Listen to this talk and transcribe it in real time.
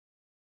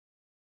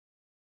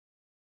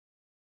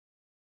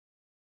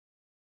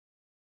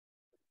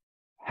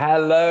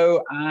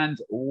Hello and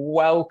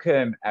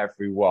welcome,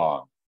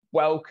 everyone.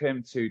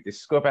 Welcome to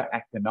Discover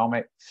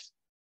Economics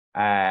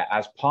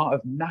as part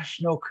of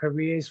National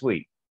Careers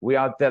Week. We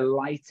are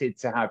delighted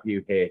to have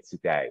you here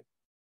today.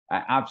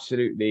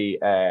 Absolutely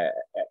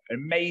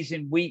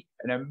amazing week,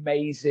 an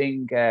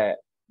amazing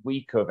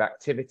week of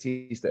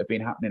activities that have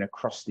been happening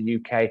across the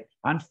UK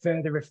and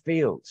further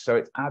afield. So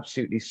it's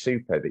absolutely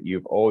super that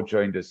you've all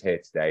joined us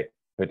here today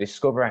for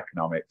Discover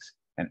Economics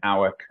and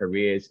our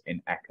Careers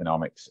in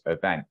Economics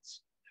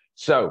events.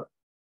 So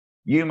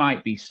you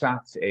might be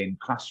sat in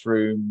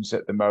classrooms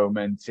at the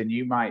moment and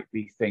you might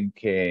be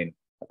thinking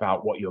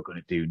about what you're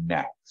going to do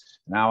next.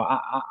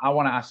 Now, I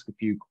want to ask a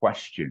few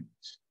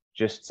questions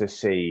just to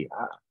see,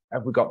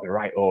 have we got the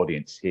right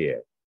audience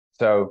here?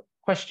 So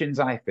questions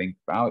I think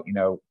about,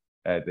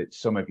 that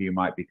some of you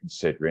might be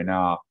considering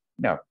are,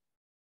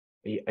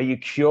 are you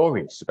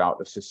curious about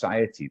the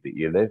society that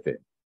you live in?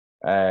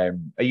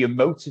 Are you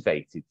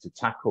motivated to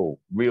tackle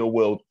real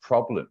world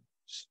problems?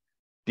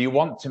 Do you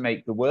want to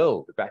make the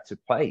world a better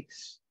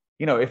place?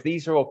 If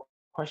these are all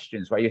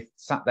questions where you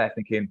sat there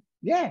thinking,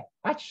 yeah,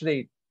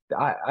 actually,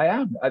 I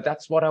am.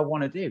 That's what I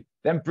want to do.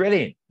 Then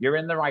brilliant. You're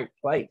in the right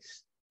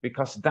place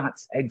because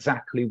that's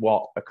exactly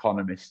what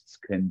economists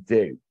can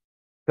do.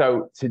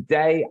 So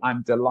today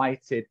I'm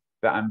delighted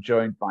that I'm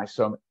joined by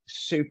some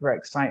super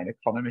exciting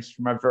economists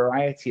from a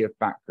variety of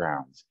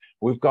backgrounds.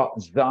 We've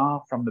got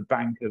Zar from the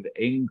Bank of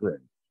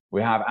England.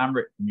 We have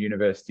Amrit from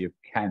University of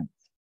Kent.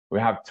 We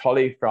have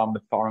Tolly from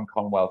the Foreign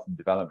Commonwealth and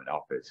Development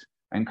Office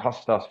and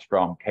Kostas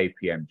from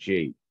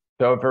KPMG.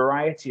 So a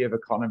variety of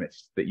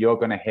economists that you're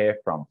going to hear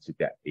from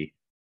today,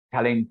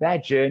 telling their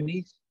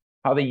journeys,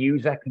 how they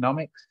use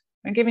economics,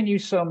 and giving you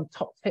some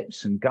top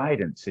tips and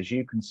guidance as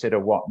you consider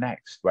what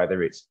next,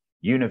 whether it's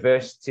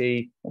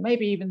university or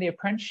maybe even the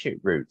apprenticeship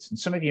route. And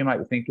some of you might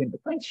be thinking,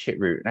 apprenticeship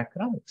route in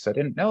economics, I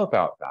didn't know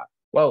about that.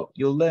 Well,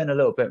 you'll learn a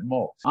little bit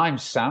more. I'm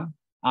Sam.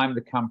 I'm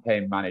the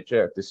campaign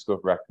manager of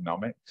Discover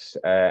Economics,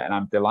 and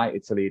I'm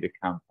delighted to lead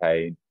a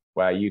campaign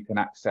where you can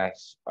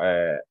access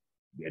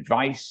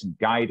advice and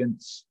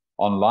guidance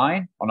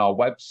online on our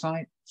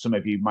website. Some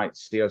of you might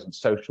see us on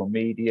social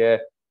media,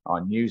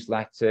 our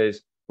newsletters,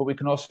 but we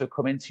can also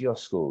come into your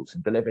schools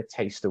and deliver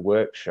taster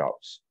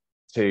workshops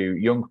to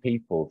young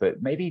people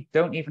that maybe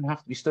don't even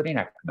have to be studying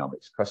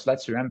economics, because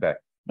let's remember,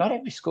 not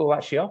every school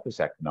actually offers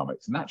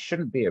economics, and that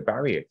shouldn't be a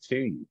barrier to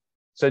you.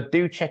 So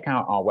do check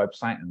out our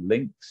website and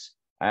links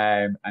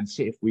and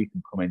see if we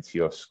can come into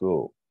your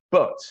school.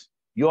 But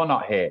you're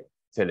not here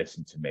to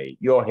listen to me.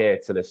 You're here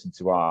to listen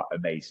to our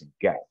amazing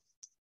guests.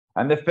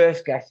 And the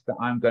first guest that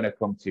I'm going to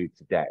come to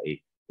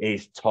today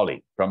is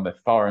Tolly from the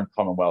Foreign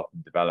Commonwealth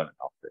and Development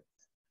Office.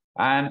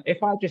 And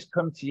if I just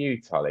come to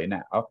you, Tolly,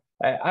 now,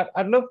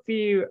 I'd love for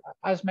you,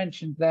 as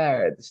mentioned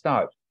there at the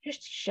start,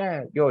 just to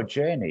share your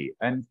journey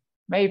and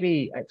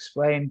maybe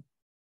explain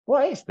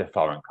what is the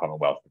Foreign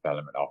Commonwealth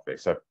Development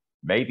Office. So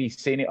maybe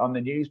seen it on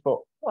the news, but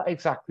what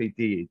exactly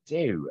do you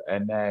do?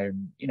 And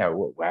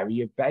where are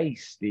you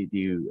based? Did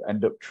you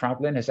end up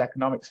traveling? Has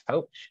economics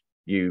helped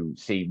you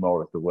see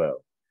more of the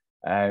world?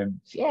 So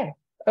yeah,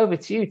 over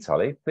to you,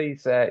 Tolly.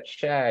 Please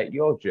share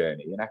your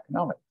journey in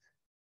economics.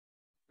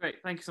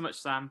 Great, thank you so much,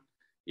 Sam.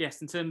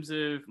 Yes, in terms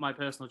of my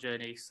personal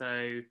journey,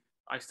 so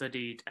I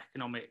studied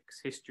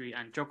economics, history,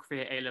 and geography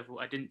at A-level.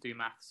 I didn't do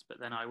maths, but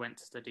then I went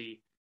to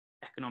study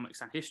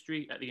economics and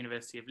history at the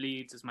University of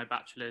Leeds as my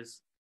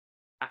bachelor's.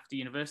 After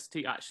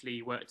university, I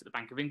actually worked at the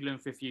Bank of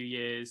England for a few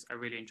years. I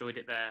really enjoyed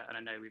it there, and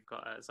I know we've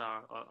got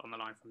Zara on the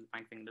line from the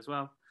Bank of England as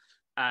well.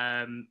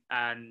 And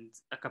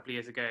a couple of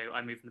years ago,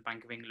 I moved from the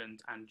Bank of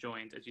England and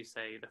joined, as you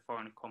say, the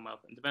Foreign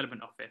Commonwealth and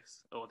Development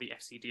Office, or the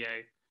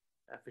FCDO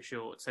for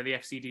short. So the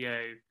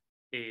FCDO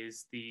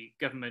is the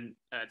government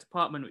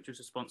department which was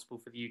responsible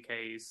for the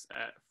UK's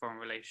foreign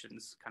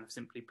relations, kind of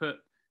simply put.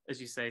 As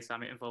you say,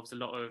 Sam, it involves a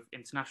lot of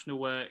international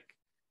work,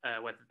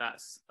 whether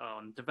that's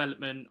on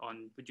development,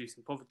 on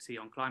reducing poverty,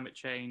 on climate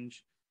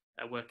change,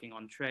 working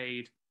on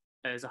trade.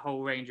 There's a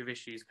whole range of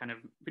issues, kind of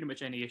pretty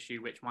much any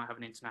issue which might have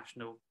an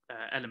international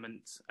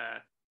element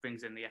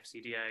brings in the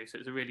FCDO. So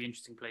it's a really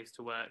interesting place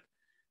to work.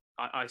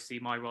 I see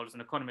my role as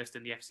an economist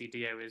in the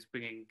FCDO as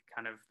bringing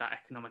kind of that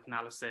economic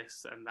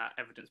analysis and that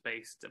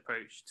evidence-based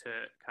approach to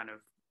kind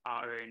of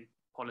our own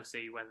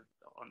policy, whether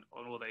on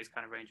all those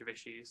kind of range of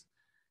issues.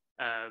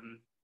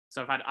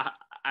 So I've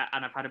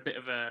had a bit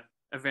of a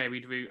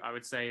varied route, I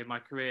would say, in my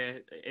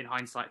career. In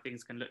hindsight,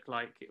 things can look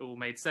like it all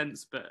made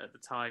sense, but at the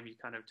time, you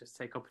kind of just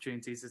take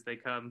opportunities as they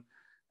come.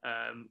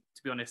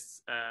 To be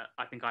honest,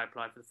 I think I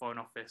applied for the Foreign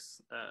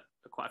Office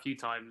quite a few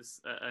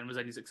times and was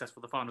only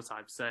successful the final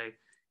time. So,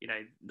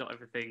 not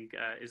everything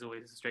is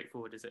always as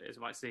straightforward as it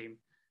might seem.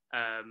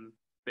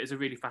 But it's a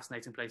really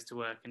fascinating place to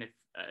work. And if,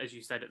 as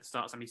you said at the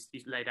start, Sam,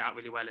 you laid it out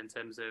really well in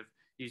terms of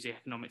using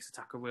economics to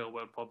tackle real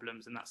world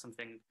problems. And that's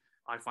something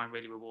I find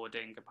really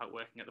rewarding about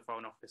working at the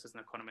Foreign Office as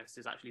an economist,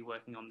 is actually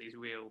working on these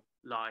real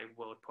live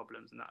world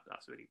problems. And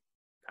that's really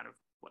kind of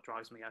what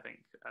drives me, I think,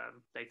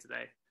 day to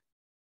day.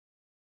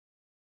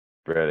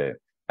 Brilliant.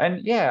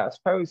 And yeah, I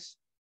suppose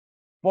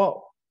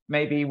what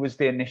maybe was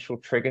the initial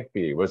trigger for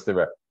you? Was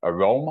there a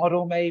role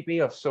model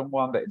maybe, or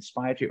someone that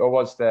inspired you, or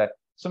was there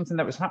something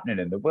that was happening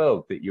in the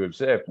world that you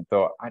observed and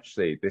thought,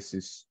 actually, this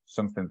is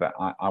something that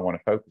I want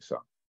to focus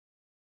on?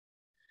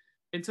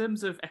 In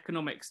terms of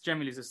economics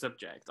generally as a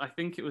subject, I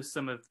think it was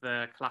some of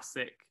the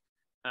classic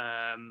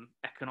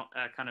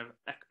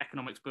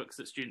economics books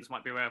that students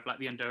might be aware of, like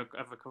The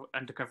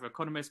Undercover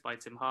Economist by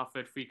Tim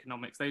Harford, Free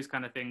Economics, those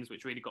kind of things,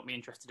 which really got me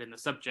interested in the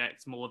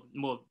subject more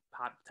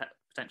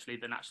potentially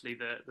than actually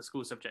the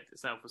school subject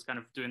itself. Was kind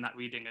of doing that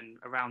reading and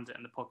around it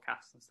and the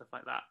podcasts and stuff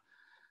like that.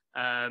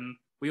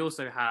 We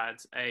also had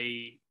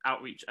a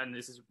outreach, and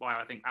this is why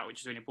I think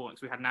outreach is really important,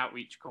 because we had an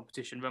outreach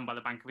competition run by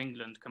the Bank of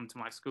England come to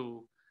my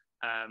school,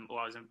 or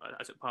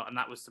I took part, and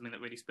that was something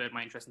that really spurred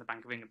my interest in the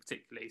Bank of England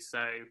particularly.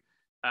 So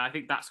I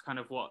think that's kind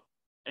of what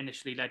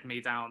initially led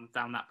me down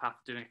that path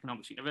of doing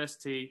economics at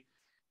university.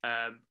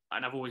 And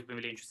I've always been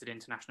really interested in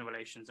international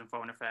relations and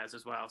foreign affairs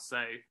as well.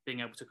 So being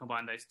able to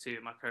combine those two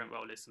in my current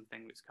role is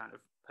something that's kind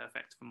of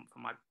perfect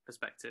from my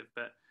perspective.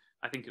 But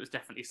I think it was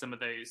definitely some of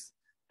those,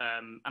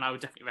 and I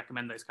would definitely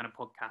recommend those kind of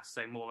podcasts,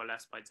 so More or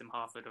Less by Tim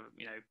Harford, or,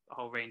 you know, a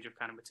whole range of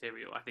kind of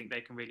material. I think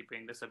they can really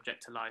bring the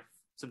subject to life,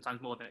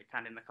 sometimes more than it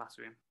can in the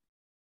classroom.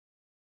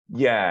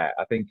 Yeah,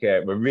 I think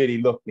we're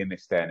really lucky in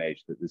this day and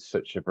age that there's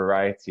such a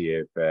variety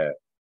of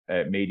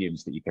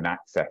mediums that you can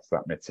access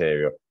that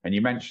material. And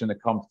you mentioned the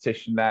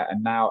competition there,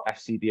 and now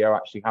FCDO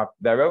actually have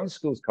their own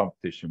schools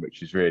competition,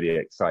 which is really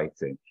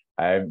exciting.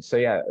 So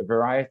yeah, a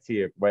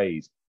variety of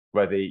ways,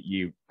 whether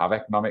you have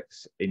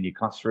economics in your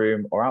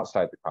classroom or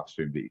outside the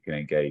classroom, that you can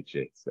engage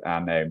it.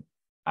 And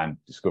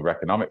Discover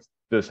Economics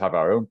does have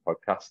our own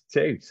podcast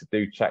too, so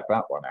do check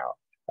that one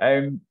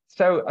out.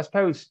 So I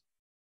suppose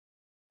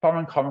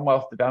Foreign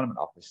Commonwealth Development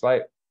Office,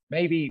 like,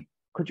 maybe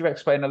could you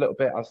explain a little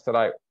bit as to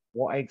like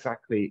what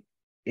exactly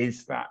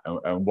is that,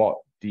 and what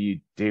do you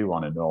do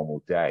on a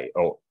normal day,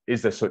 or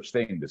is there such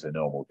thing as a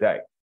normal day?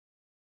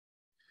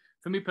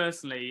 For me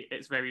personally,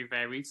 it's very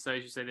varied. So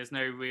as you say, there's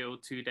no real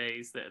 2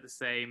 days that are the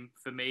same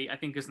for me. I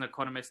think as an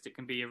economist, it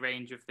can be a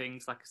range of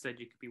things. Like I said,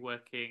 you could be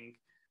working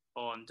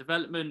on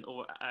development,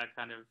 or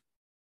kind of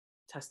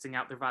testing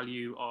out the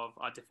value of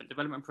our different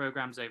development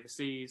programs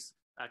overseas,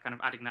 kind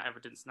of adding that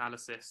evidence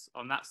analysis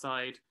on that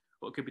side.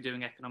 Or it could be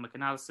doing economic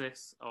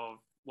analysis of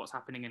what's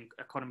happening in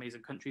economies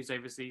and countries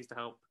overseas to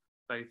help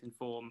both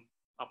inform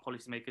our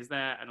policymakers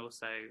there and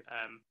also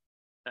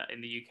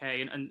in the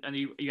UK. And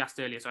you asked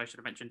earlier, so I should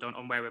have mentioned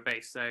on where we're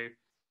based. So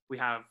we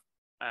have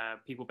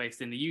people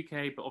based in the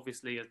UK, but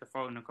obviously as the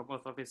Foreign and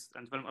Commonwealth Office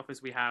and Development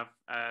Office, we have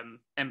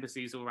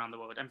embassies all around the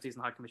world, embassies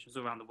and high commissions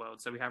all around the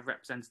world. So we have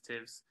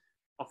representatives,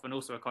 often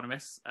also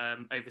economists,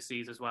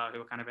 overseas as well,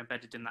 who are kind of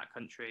embedded in that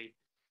country,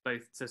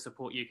 both to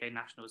support UK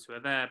nationals who are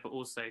there, but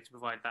also to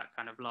provide that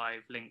kind of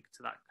live link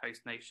to that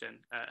host nation.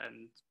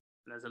 And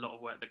there's a lot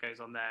of work that goes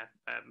on there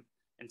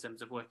in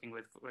terms of working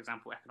with, for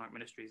example, economic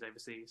ministries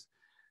overseas.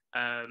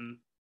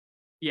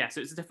 Yeah,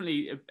 so it's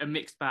definitely a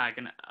mixed bag,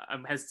 and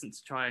I'm hesitant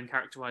to try and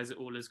characterize it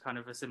all as kind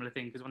of a similar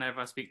thing, because whenever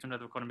I speak to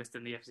another economist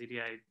in the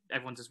FCDO,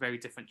 everyone does very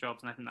different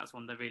jobs, and I think that's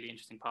one of the really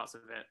interesting parts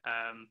of it.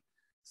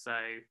 So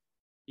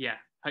yeah,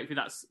 hopefully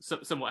that's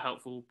somewhat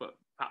helpful, but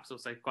perhaps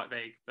also quite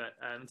vague, but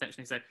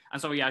intentionally so.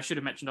 And sorry, yeah, I should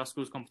have mentioned our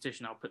schools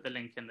competition. I'll put the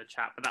link in the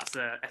chat, but that's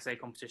an essay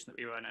competition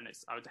that we run, and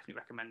I would definitely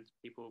recommend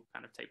people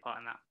kind of take part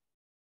in that.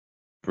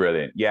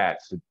 Brilliant. Yeah,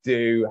 so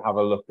do have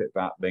a look at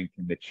that link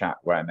in the chat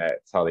when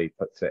Tali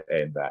puts it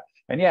in there.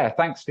 And yeah,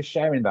 thanks for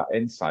sharing that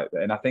insight.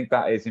 And I think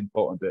that is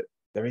important, that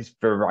there is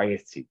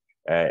variety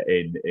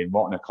in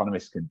what an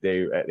economist can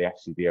do at the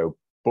FCDO,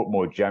 but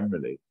more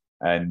generally.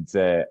 And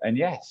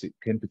yes, it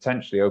can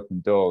potentially open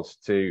doors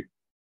to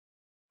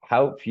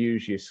help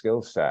use your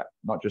skill set,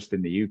 not just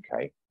in the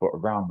UK, but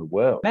around the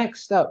world.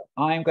 Next up,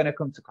 I'm going to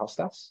come to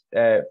Kostas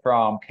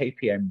from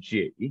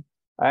KPMG.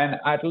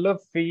 And I'd love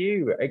for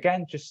you,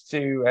 again, just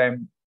to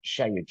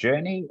share your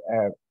journey.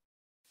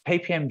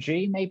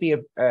 KPMG may be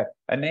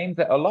a name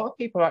that a lot of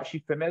people are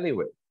actually familiar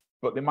with,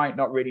 but they might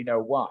not really know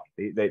why.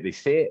 They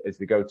see it as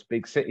they go to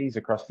big cities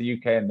across the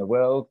UK and the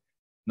world,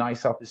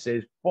 nice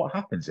offices. What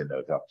happens in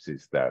those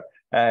offices, though?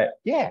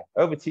 Yeah,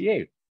 over to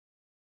you.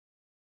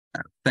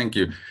 Thank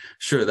you.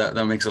 Sure, that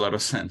makes a lot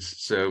of sense.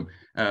 So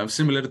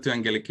similar to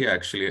Angeliki,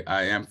 actually,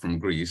 I am from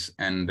Greece,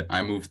 and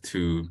I moved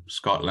to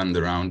Scotland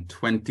around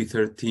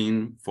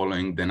 2013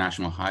 following the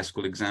national high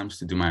school exams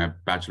to do my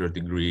bachelor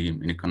degree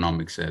in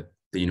economics at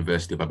the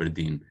University of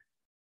Aberdeen.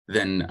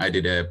 Then I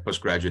did a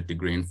postgraduate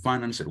degree in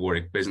finance at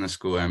Warwick Business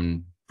School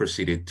and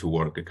proceeded to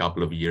work a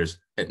couple of years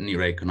at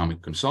NIRA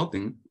Economic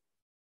Consulting,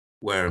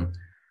 where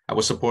I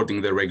was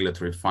supporting the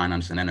regulatory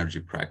finance and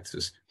energy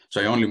practices. So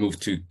I only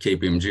moved to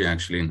KPMG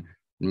actually in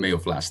May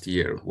of last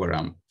year, where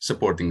I'm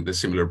supporting the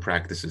similar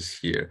practices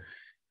here.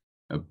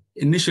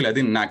 Initially, I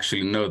didn't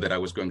actually know that I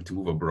was going to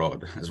move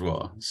abroad as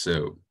well.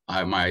 So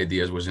my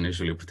ideas was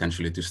initially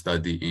potentially to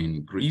study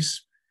in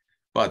Greece,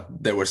 but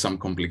there were some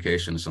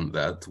complications on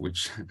that,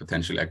 which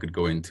potentially I could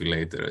go into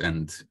later,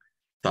 and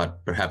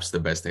thought perhaps the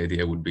best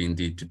idea would be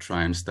indeed to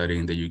try and study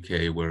in the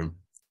UK, where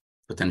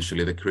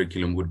potentially the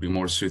curriculum would be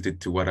more suited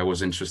to what I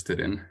was interested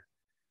in.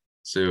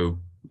 So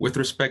with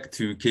respect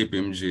to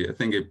KPMG, I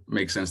think it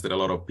makes sense that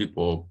a lot of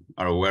people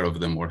are aware of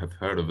them or have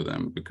heard of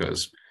them because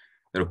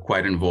they're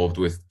quite involved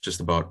with just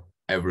about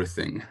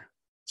everything.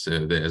 So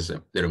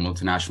they're a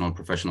multinational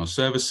professional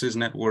services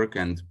network,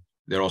 and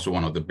they're also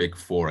one of the big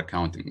 4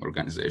 accounting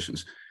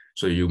organizations.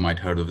 So you might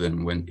heard of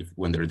them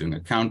when they're doing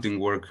accounting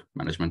work,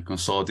 management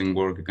consulting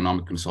work,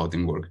 economic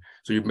consulting work.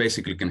 So you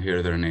basically can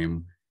hear their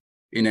name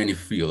in any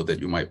field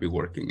that you might be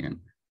working in.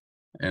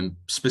 And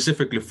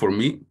specifically for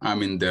me,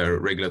 I'm in their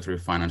regulatory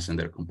finance and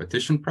their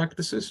competition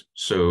practices.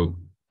 So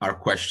our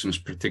questions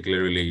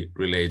particularly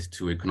relate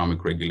to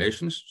economic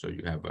regulations. So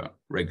you have a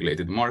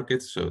regulated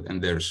market.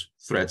 And there's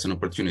threats and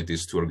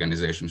opportunities to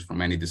organizations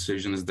from any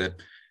decisions that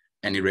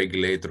any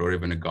regulator or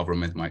even a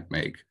government might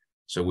make.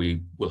 So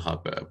we will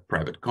help a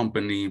private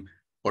company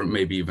or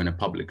maybe even a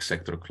public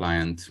sector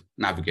client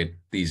navigate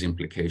these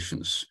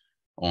implications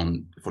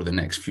for the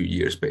next few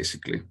years,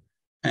 basically.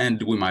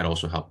 And we might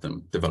also help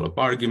them develop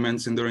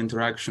arguments in their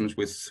interactions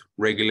with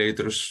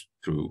regulators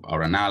through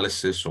our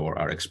analysis or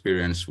our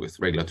experience with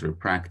regulatory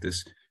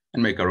practice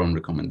and make our own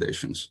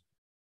recommendations.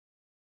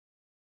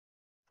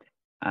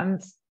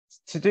 And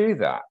to do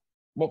that,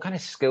 what kind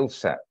of skill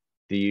set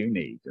do you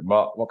need? And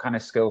what kind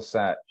of skill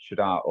set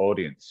should our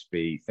audience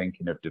be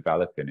thinking of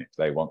developing if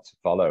they want to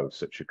follow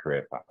such a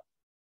career path?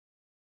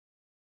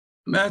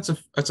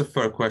 That's a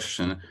fair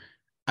question.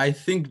 I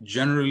think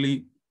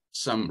generally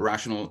some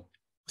rational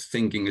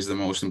thinking is the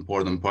most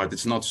important part.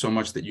 It's not so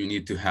much that you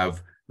need to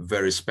have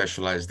very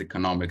specialized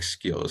economic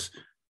skills,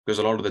 because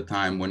a lot of the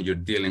time when you're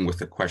dealing with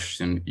a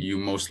question, you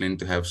mostly need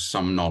to have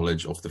some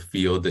knowledge of the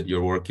field that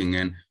you're working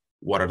in.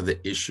 What are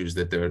the issues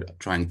that they're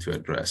trying to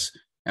address?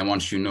 And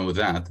once you know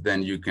that,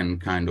 then you can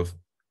kind of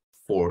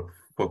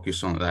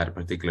focus on that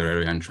particular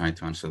area and try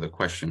to answer the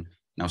question.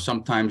 Now,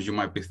 sometimes you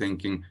might be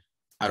thinking,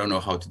 I don't know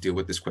how to deal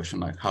with this question,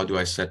 like how do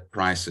I set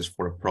prices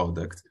for a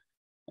product?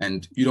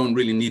 And you don't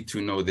really need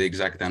to know the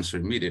exact answer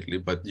immediately,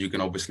 but you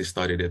can obviously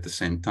study it at the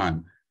same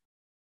time.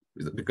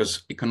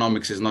 Because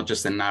economics is not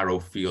just a narrow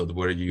field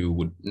where you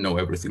would know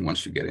everything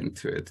once you get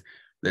into it.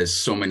 There's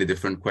so many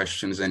different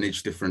questions, and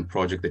each different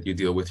project that you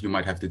deal with, you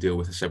might have to deal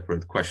with a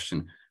separate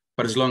question.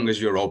 But as long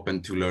as you're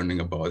open to learning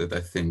about it,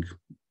 I think,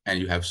 and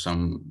you have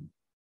some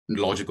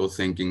logical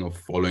thinking of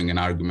following an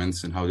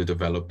arguments and how to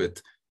develop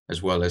it,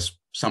 as well as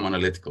some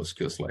analytical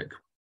skills like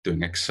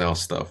doing Excel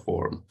stuff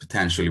or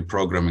potentially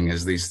programming,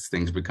 as these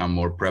things become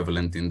more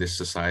prevalent in this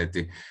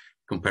society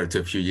compared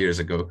to a few years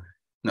ago.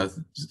 Now,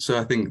 so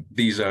I think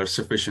these are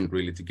sufficient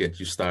really to get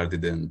you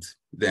started. And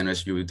then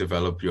as you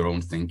develop your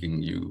own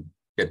thinking, you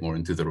get more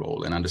into the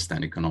role and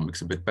understand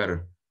economics a bit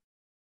better.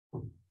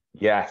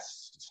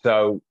 Yes.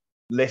 So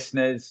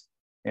listeners,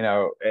 you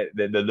know,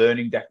 the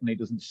learning definitely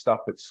doesn't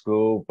stop at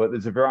school, but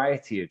there's a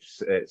variety of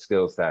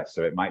skills there.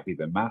 So it might be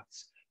the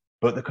maths,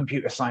 but the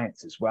computer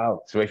science as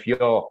well. So if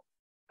you're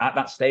at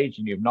that stage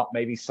and you've not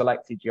maybe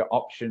selected your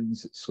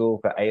options at school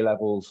for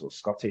A-levels or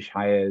Scottish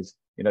Highers,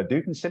 you know,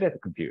 do consider the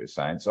computer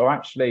science, or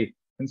actually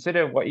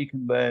consider what you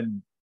can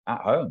learn at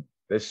home.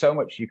 There's so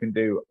much you can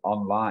do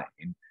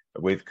online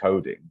with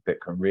coding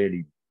that can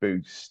really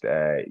boost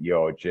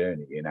your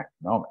journey in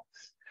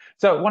economics.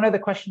 So one of the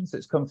questions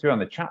that's come through on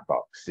the chat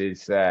box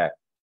is,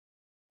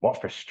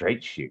 what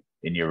frustrates you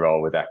in your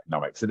role with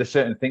economics? Are there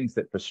certain things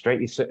that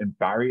frustrate you, certain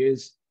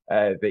barriers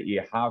that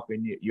you have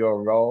in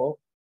your role?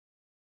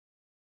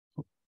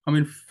 I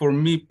mean, for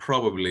me,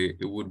 probably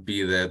it would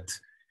be that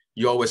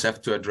you always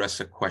have to address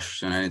a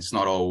question, and it's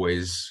not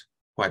always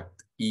quite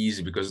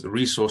easy because the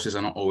resources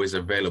are not always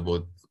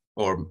available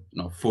or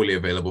fully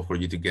available for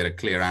you to get a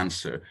clear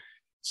answer.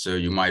 So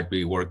you might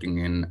be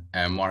working in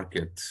a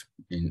market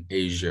in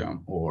Asia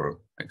or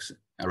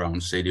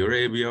around Saudi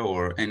Arabia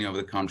or any of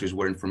the countries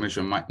where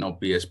information might not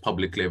be as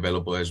publicly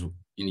available as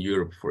in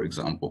Europe, for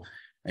example.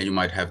 And you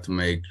might have to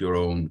make your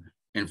own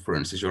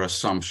inferences, your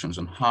assumptions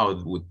on how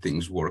would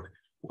things work.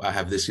 I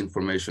have this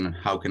information and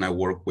how can I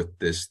work with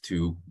this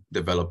to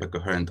develop a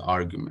coherent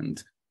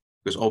argument?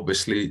 Because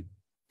obviously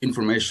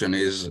information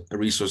is a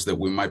resource that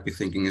we might be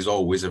thinking is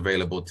always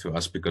available to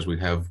us because we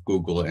have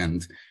Google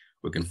and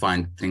we can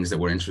find things that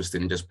we're interested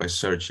in just by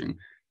searching.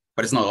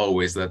 But it's not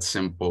always that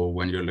simple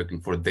when you're looking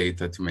for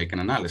data to make an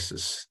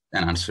analysis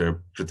and answer a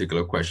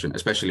particular question,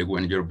 especially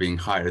when you're being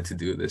hired to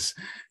do this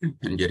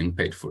and getting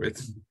paid for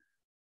it.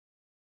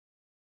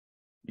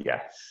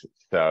 Yes.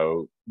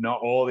 So not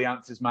all the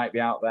answers might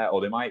be out there,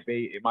 or they might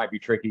be. It might be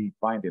tricky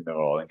finding them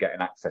all and getting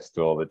access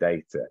to all the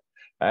data.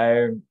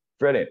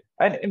 Brilliant.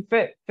 And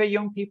for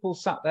young people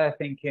sat there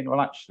thinking,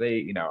 well,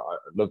 actually, you know,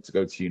 I'd love to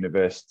go to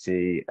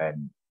university,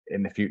 and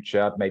in the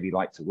future, I'd maybe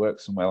like to work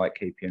somewhere like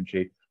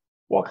KPMG.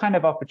 What kind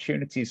of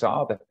opportunities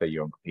are there for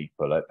young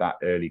people at that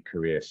early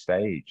career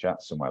stage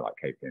at somewhere like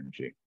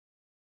KPMG?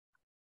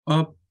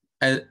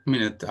 I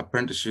mean,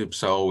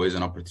 apprenticeships are always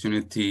an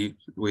opportunity.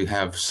 We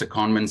have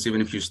secondments,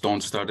 even if you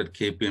don't start at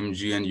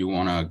KPMG and you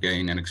want to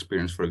gain an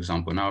experience, for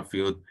example, in our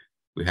field,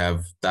 we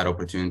have that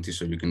opportunity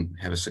so you can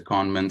have a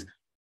secondment.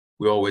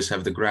 We always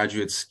have the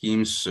graduate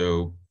schemes.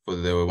 So for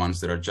the ones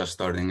that are just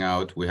starting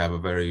out, we have a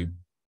very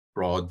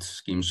broad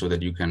scheme so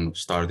that you can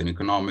start in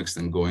economics,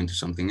 then go into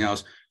something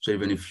else. So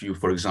even if you,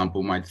 for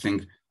example, might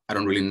think, I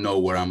don't really know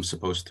where I'm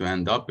supposed to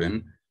end up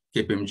in,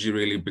 KPMG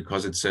really,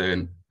 because it's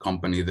a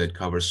company that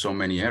covers so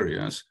many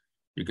areas,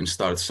 you can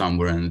start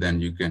somewhere and then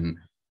you can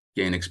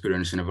gain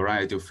experience in a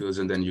variety of fields,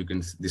 and then you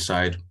can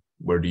decide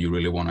where do you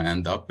really want to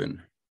end up in.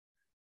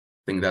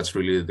 I think that's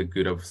really the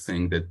good of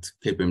thing, that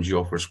KPMG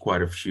offers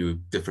quite a few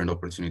different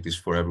opportunities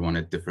for everyone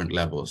at different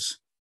levels.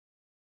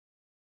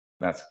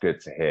 That's good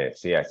to hear.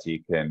 So yes,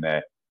 you can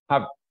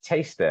have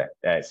taster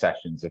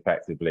sessions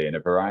effectively in a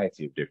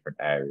variety of different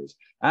areas.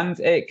 And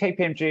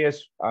KPMG,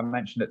 as I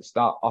mentioned at the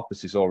start,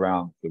 offices all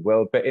around the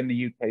world, but in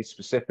the UK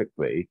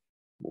specifically,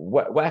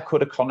 where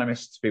could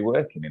economists be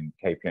working in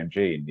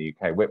KPMG in the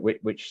UK?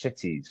 Which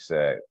cities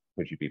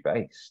could you be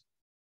based?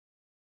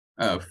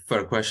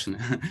 Fair question.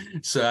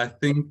 So I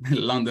think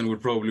London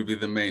would probably be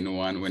the main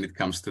one when it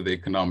comes to the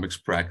economics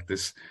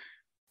practice.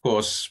 Of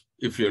course,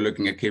 if you're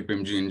looking at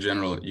KPMG in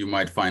general, you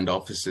might find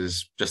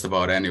offices just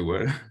about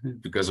anywhere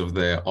because of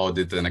the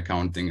audit and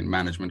accounting and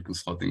management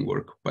consulting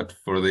work. But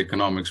for the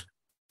economics,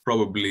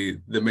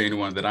 probably the main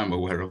one that I'm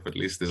aware of, at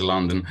least, is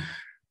London,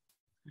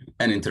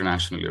 and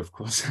internationally, of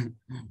course.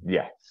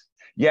 Yes.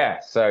 Yeah.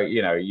 So,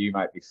 you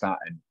might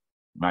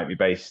be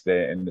based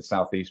in the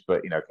southeast,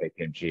 but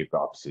KPMG have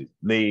got offices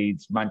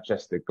Leeds,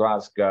 Manchester,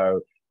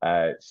 Glasgow.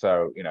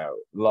 So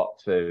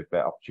lots of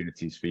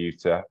opportunities for you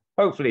to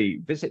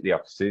hopefully visit the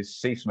offices,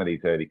 see some of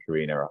these early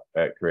career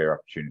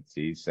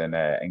opportunities, and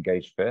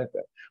engage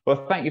further.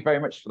 Well, thank you very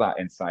much for that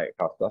insight,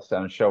 Kostas.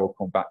 I'm sure we'll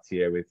come back to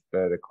you with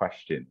further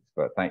questions,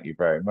 but thank you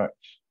very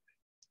much.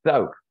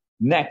 So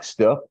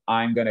next up,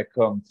 I'm going to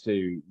come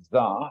to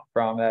Zar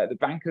from the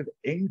Bank of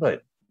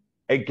England.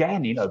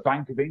 Again,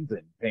 Bank of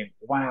England.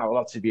 Wow,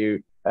 lots of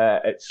you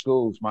at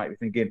schools might be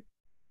thinking,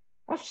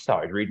 I've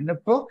started reading a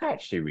book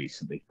actually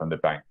recently from the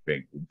Bank of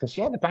England, because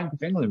the Bank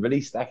of England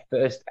released their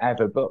first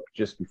ever book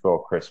just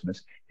before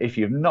Christmas. If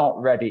you've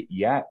not read it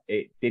yet,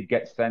 it did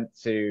get sent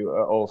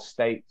to all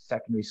state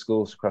secondary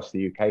schools across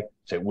the UK,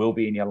 so it will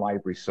be in your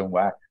library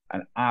somewhere.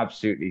 An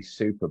absolutely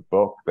super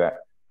book that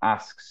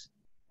asks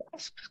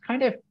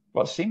kind of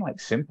what seem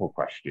like simple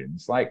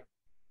questions, like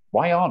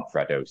why aren't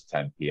Freddo's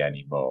 10p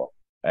anymore?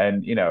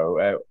 And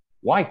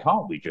why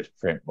can't we just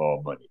print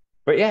more money?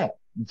 But yeah,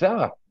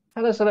 Zara,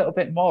 tell us a little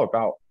bit more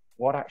about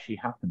what actually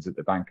happens at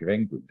the Bank of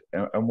England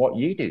and what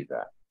you do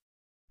there.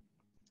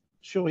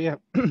 Sure, yeah.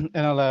 And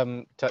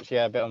I'll touch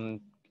a bit on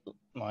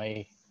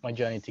my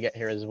journey to get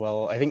here as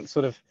well. I think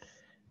sort of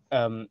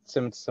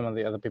similar to some of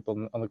the other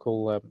people on the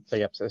call. So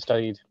I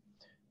studied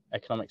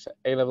economics at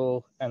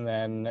A-level, and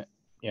then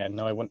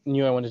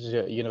knew I wanted to do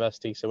it at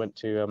university, so I went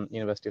to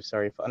University of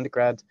Surrey for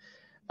undergrad.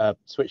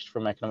 Switched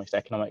from economics to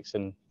economics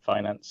and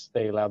finance.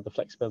 They allowed the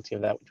flexibility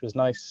of that, which was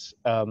nice.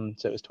 So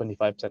it was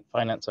 25%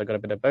 finance, so I got a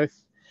bit of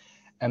both.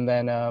 And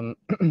then,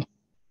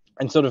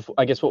 and sort of,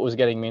 I guess what was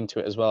getting me into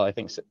it as well, I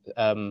think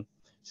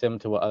similar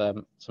to what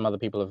some other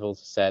people have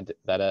also said,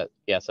 that,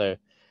 so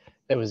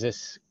there was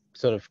this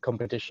sort of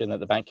competition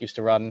that the bank used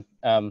to run.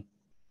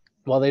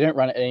 While they don't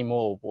run it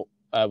anymore, what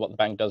the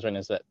bank does run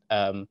is that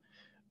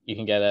you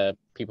can get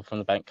people from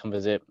the bank come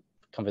visit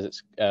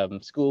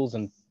schools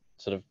and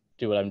sort of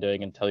do what I'm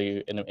doing and tell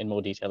you in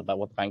more detail about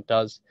what the bank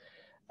does.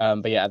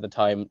 But at the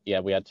time,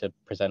 we had to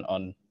present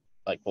on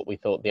like what we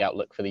thought the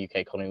outlook for the UK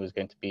economy was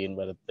going to be, and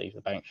whether the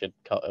bank should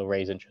cut or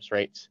raise interest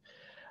rates.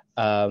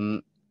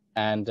 So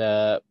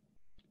that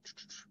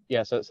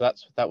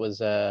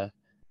was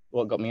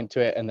what got me into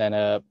it. And then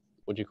I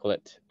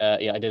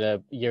did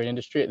a year in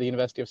industry at the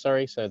University of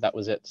Surrey. So that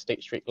was at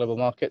State Street Global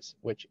Markets,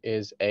 which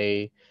is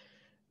a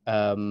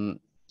asset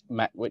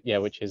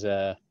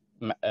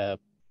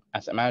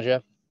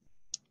manager.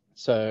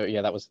 So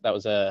that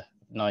was a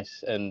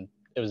nice, and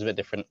it was a bit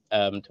different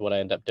to what I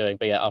ended up doing.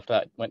 But after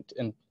that, went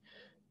and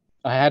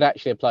I had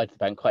actually applied to the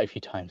bank quite a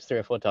few times, 3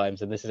 or 4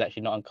 times, and this is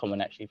actually not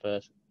uncommon actually for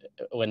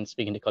when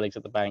speaking to colleagues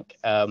at the bank.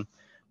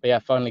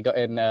 Finally got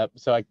in.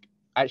 So I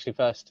actually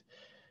first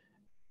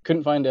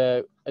couldn't find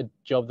a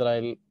job that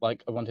I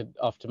wanted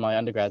after my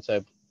undergrad.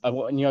 So I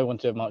knew I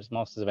wanted a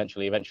master's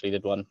eventually. Eventually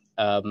did one,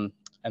 and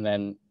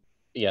then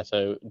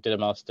so did a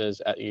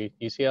master's at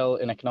UCL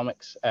in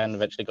economics, and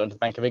eventually got into the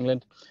Bank of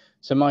England.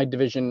 So my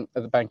division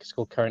at the bank is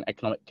called Current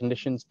Economic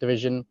Conditions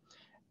Division,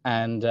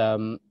 and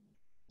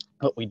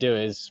what we do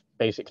is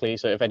basically,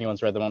 so if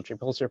anyone's read the Monetary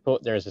Policy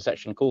Report, there is a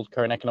section called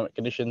Current Economic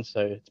Conditions.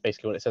 So it's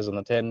basically what it says on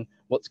the tin: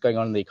 what's going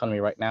on in the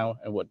economy right now,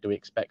 and what do we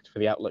expect for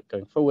the outlook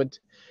going forward.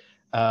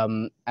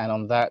 And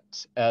on that,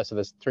 so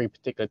there's 3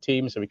 particular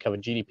teams. So we cover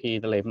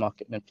GDP, the labour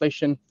market, and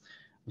inflation.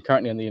 I'm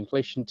currently on the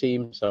inflation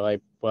team, so I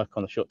work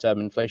on the short-term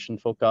inflation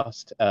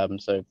forecast.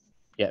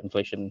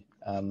 Inflation,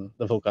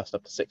 the forecast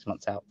up to 6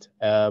 months out.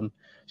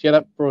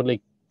 That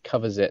broadly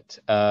covers it.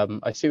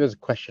 I see there's a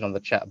question on the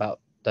chat about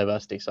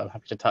diversity, so I'm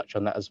happy to touch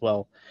on that as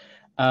well.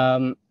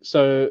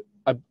 So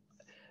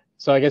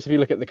I guess if you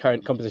look at the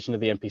current composition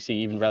of the MPC,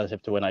 even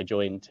relative to when I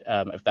joined,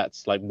 if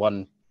that's like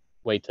one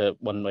way to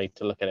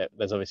look at it,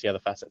 there's obviously other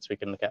facets we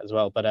can look at as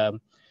well. But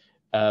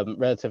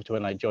relative to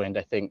when I joined,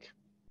 I think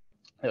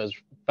it was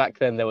back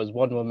then there was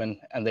one woman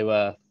and they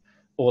were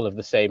all of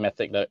the same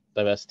ethnic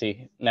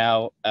diversity.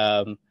 Now,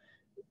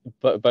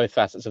 but both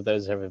facets of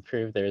those have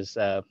improved. There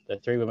are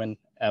 3 women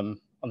on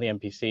the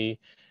MPC,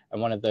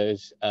 and one of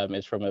those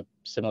is from a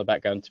similar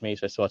background to me,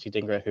 so Swati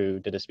Dhingra, who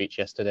did a speech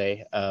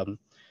yesterday,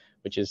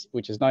 which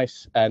is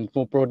nice. And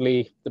more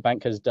broadly, the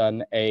bank has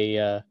done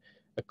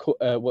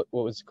what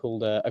was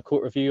called a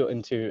court review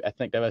into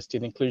ethnic diversity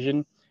and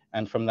inclusion,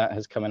 and from that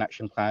has come an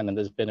action plan. And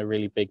there's been a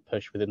really big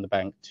push within the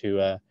bank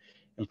to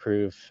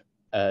improve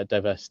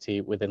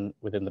diversity within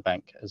the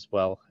bank as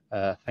well.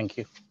 Thank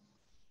you.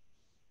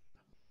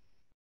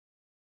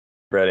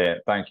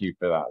 Brilliant. Thank you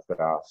for that,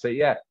 Zadar. So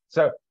yeah,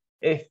 so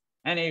if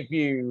any of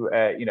you,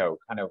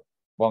 kind of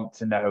want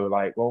to know,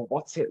 like, well,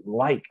 what's it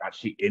like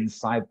actually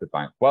inside the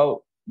bank?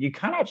 Well, you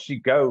can actually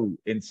go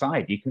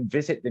inside. You can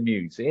visit the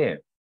museum.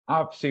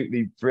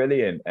 Absolutely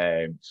brilliant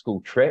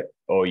school trip,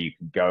 or you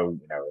can go, in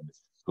the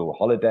school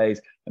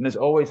holidays. And there's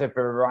always a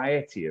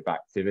variety of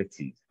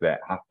activities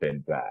that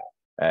happen there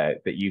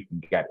that you can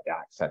get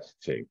access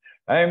to.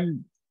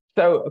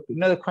 So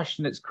another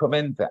question that's come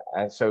in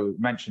there, so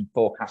mentioned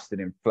forecasting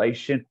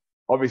inflation,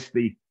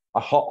 obviously a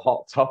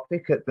hot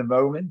topic at the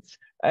moment.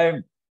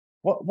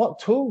 What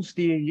tools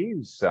do you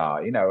use?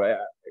 What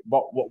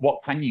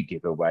can you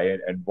give away,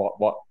 and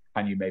what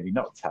can you maybe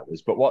not tell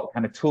us? But what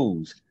kind of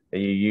tools are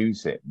you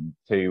using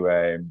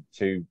to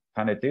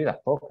kind of do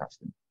that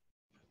forecasting?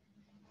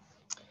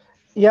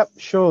 Yep,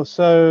 sure.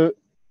 So,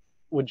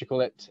 what do you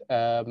call it?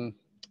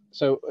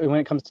 So when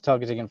it comes to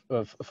targeting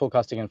of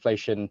forecasting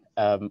inflation,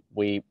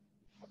 we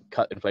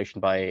cut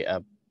inflation by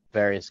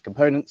various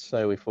components.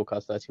 So we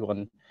forecast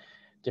 31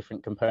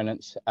 different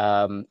components.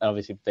 And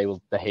obviously, they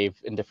will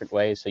behave in different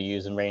ways. So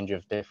use a range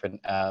of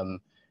different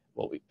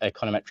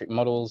econometric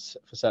models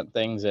for certain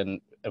things,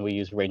 and we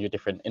use a range of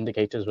different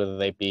indicators, whether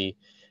they be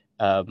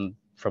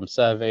from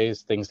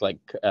surveys, things like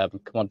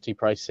commodity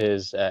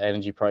prices,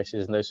 energy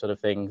prices, and those sort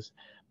of things.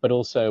 But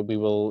also, we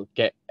will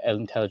get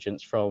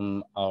intelligence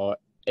from our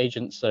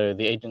agents. So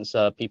the agents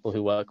are people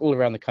who work all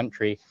around the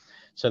country.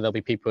 So there'll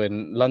be people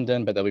in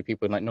London, but there'll be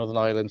people in like Northern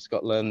Ireland,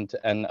 Scotland,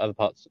 and other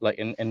parts like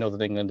in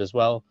Northern England as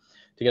well,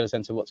 to get a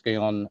sense of what's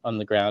going on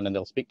the ground, and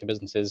they'll speak to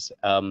businesses.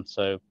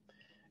 So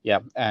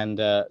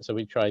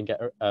we try and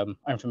get our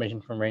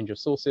information from a range of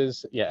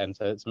sources. Yeah, and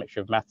so it's a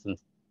mixture of maths and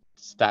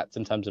stats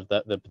in terms of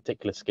the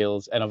particular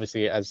skills, and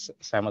obviously, as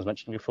Sam was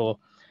mentioning before,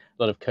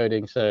 a lot of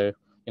coding. So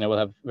we'll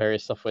have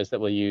various softwares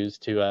that we'll use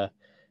to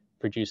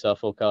produce our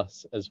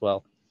forecasts as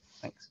well.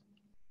 Thanks.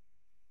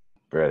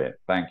 Brilliant.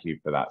 Thank you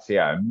for that. So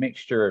yeah, a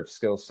mixture of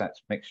skill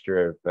sets,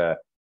 mixture of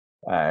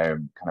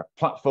kind of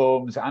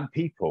platforms and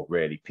people,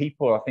 really.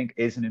 People, I think,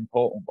 is an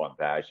important one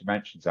there. As you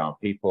mentioned, Sam,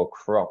 people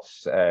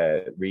across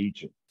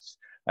regions.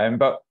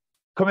 But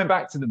coming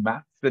back to the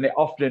maths, then it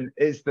often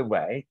is the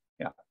way,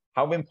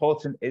 how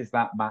important is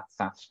that maths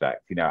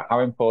aspect?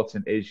 How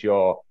important is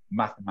your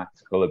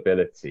mathematical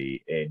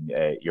ability in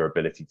your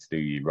ability to do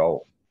your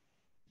role?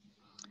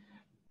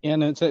 Yeah,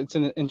 no, it's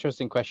an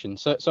interesting question.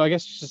 So I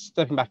guess just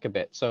stepping back a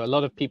bit. So a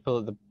lot of people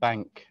at the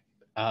bank,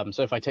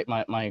 so if I take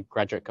my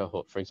graduate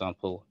cohort, for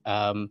example,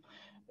 so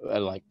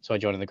I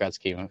joined in the grad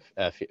scheme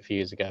a few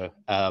years ago.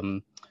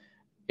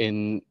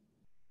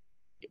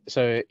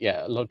 So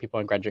yeah, a lot of people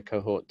in graduate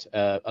cohort,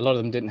 a lot of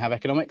them didn't have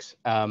economics,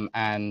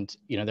 and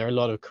there are a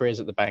lot of careers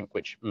at the bank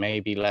which may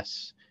be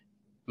less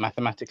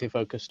mathematically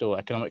focused or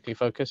economically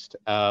focused.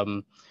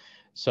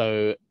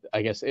 So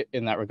I guess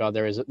in that regard,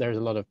 there is a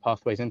lot of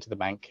pathways into the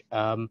bank.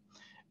 I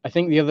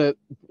think the other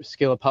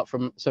skill apart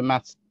from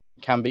maths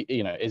can be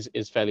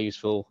is fairly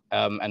useful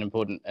and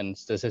important, and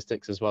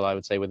statistics as well, I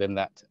would say, within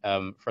that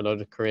for a lot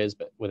of careers,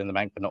 but within the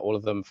bank, but not all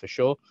of them for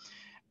sure.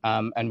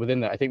 And within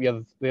that, I think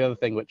the other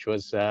thing which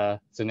was I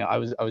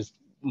was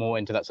more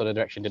into that sort of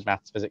direction, did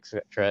maths, physics,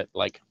 etc.,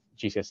 like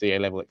GCSE,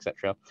 A-level,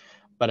 etc.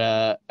 But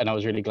and I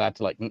was really glad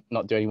to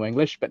not do any more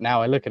English. But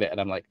now I look at it and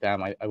I'm like,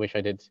 damn, I wish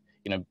I did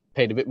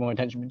paid a bit more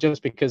attention,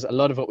 just because a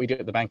lot of what we do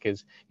at the bank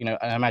is and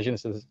I imagine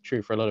this is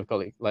true for a lot of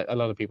colleagues, like a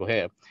lot of people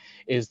here,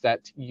 is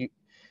that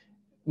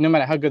no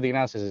matter how good the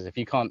analysis is, if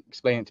you can't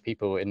explain it to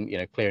people in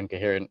clear and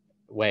coherent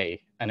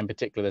way, and in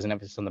particular there's an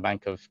emphasis on the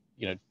bank of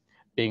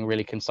being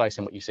really concise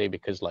in what you say,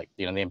 because the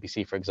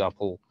MPC, for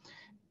example,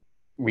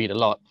 read a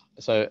lot.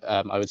 So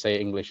I would say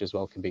English as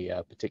well can be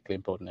particularly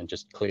important, and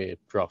just clear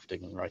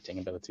drafting and writing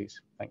abilities.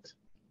 Thanks.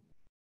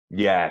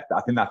 Yeah,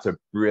 I think that's a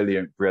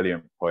brilliant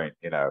point.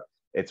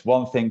 It's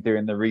one thing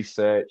doing the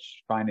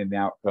research, finding the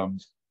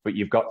outcomes, but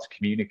you've got to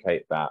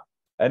communicate that,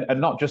 and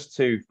not just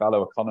to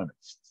fellow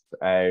economists.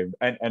 And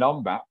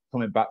on that,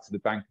 coming back to the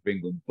Bank of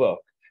England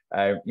book,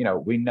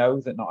 we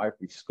know that not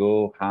every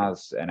school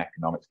has an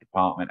economics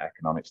department,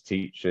 economics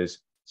teachers.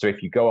 So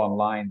if you go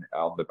online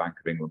on the Bank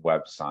of England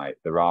website,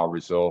 there are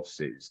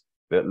resources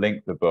that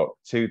link the book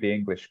to the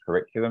English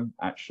curriculum,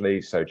 actually.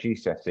 So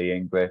GCSE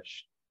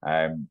English,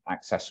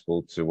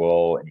 accessible to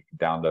all, and you can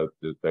download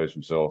those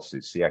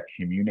resources. So yeah,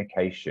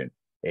 communication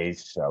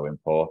is so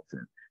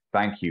important.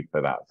 Thank you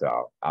for that,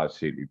 Zal.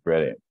 Absolutely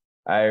brilliant.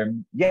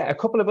 Yeah, a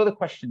couple of other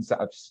questions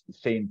that I've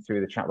seen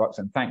through the chat box,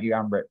 and thank you,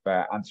 Amrit,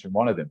 for answering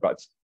one of them. But I'd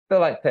still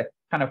like to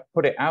kind of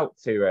put it out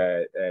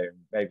to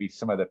maybe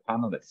some of the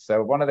panelists.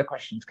 So one of the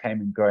questions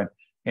came in going,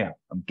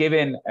 I'm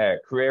giving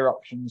career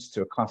options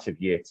to a class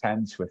of year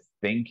 10s who are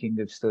thinking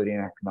of studying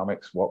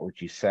economics. What would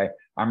you say?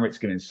 Amrit's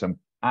given some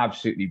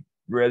absolutely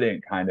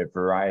brilliant kind of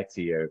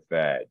variety of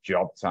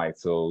job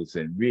titles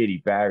and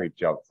really varied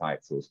job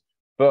titles.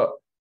 But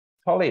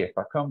Polly, if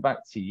I come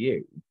back to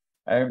you,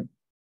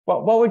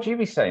 what would you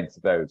be saying to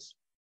those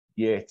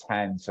year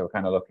 10, so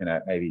kind of looking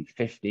at maybe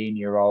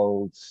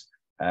 15-year-olds?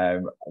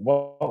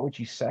 What would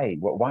you say?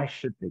 Why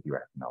should they do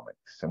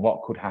economics, and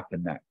what could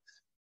happen next?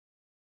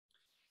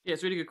 Yeah,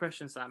 it's a really good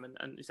question, Sam,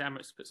 and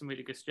Amrit's put some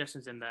really good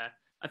suggestions in there.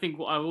 I think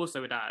what I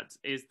also would add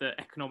is that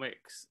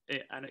economics,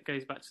 and it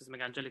goes back to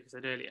something Angelica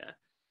said earlier,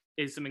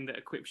 is something that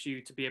equips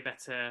you to be a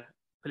better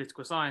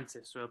political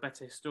scientist or a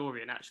better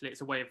historian. Actually,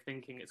 it's a way of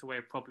thinking, it's a way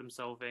of problem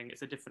solving,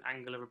 it's a different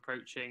angle of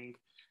approaching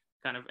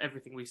kind of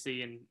everything we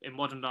see in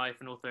modern life,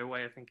 and also a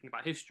way of thinking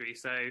about history.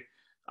 So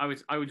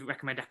I would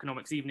recommend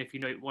economics, even if you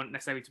don't want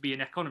necessarily to be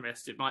an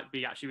economist. It might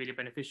be actually really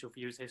beneficial for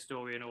you as a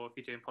historian, or if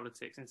you're doing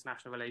politics,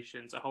 international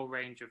relations, a whole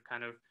range of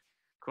kind of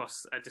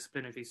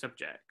cross-disciplinary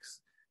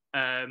subjects.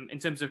 In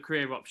terms of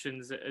career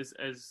options,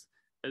 as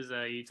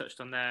you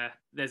touched on there,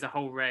 there's a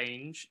whole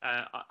range.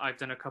 I've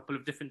done a couple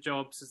of different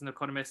jobs as an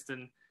economist,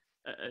 and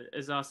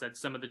as I said,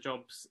 some of the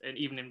jobs, and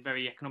even in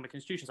very economic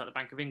institutions like the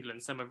Bank of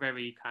England, some are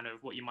very kind of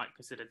what you might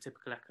consider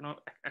typical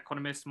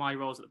economists. My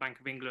roles at the Bank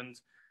of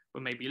England were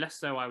maybe less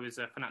so. I was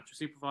a financial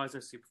supervisor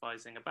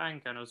supervising a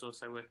bank, and I was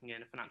also working in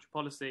financial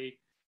policy.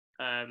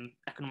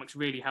 Economics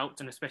really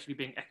helped, and especially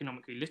being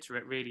economically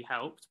literate really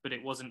helped, but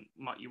it wasn't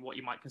what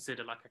you might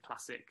consider like a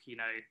classic,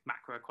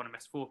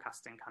 macroeconomist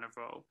forecasting kind of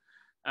role.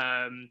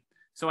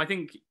 So I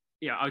think,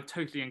 I would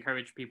totally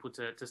encourage people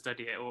to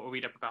study it or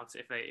read up about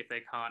it if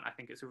they can't. I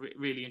think it's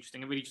really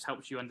interesting. It really just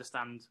helps you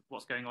understand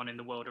what's going on in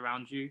the world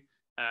around you.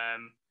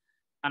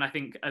 And I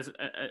think as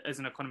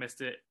an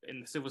economist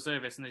in the civil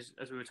service, and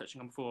as we were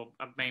touching on before,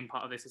 a main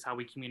part of this is how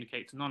we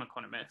communicate to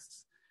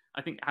non-economists.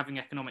 I think having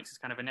economics is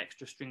kind of an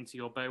extra string to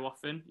your bow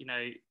often.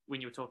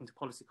 When you're talking to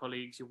policy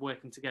colleagues, you're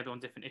working together on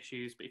different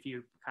issues, but if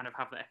you kind of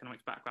have the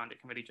economics background, it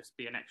can really just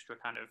be an extra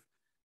kind of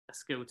a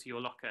skill to your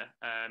locker,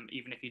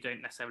 even if you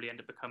don't necessarily end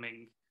up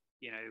becoming,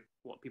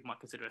 what people might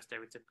consider a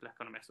stereotypical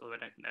economist, although I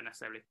don't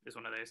necessarily is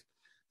one of those.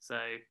 So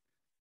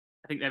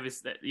I think there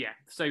is that,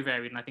 so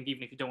varied. And I think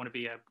even if you don't want to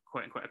be a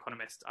quote unquote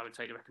economist, I would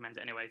totally recommend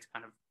it anyway to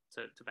kind of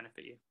to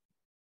benefit you.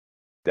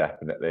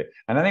 Definitely.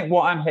 And I think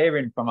what I'm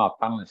hearing from our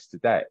panelists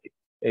today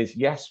is,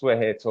 yes, we're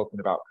here talking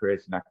about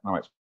careers in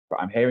economics,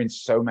 but I'm hearing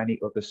so many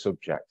other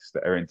subjects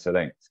that are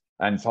interlinked.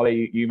 And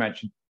Holly, you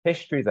mentioned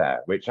history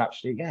there, which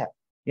actually,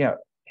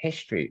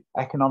 history,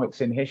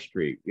 economics in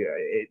history,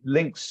 it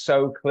links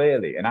so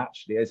clearly. And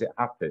actually, as it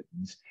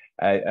happens,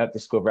 at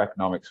Discover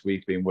Economics,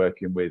 we've been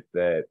working with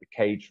the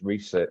Cage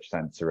Research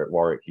Centre at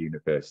Warwick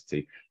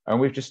University, and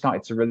we've just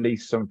started to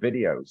release some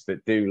videos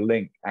that do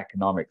link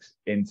economics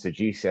into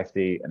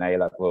GCSE and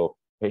A-level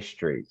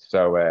history.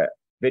 So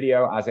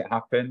video as it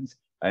happens,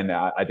 and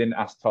I didn't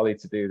ask Tolly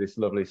to do this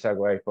lovely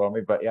segue for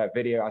me, but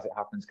video as it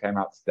happens came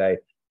out today,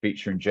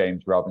 featuring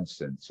James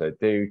Robinson. So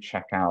do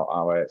check out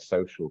our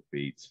social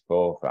feeds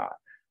for that.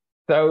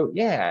 So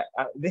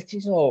this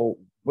is all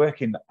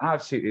working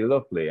absolutely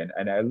lovely,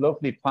 and a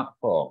lovely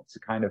platform to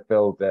kind of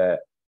build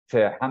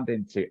to hand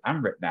into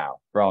Amrit now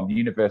from the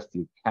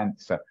University of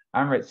Kent. So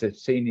Amrit's a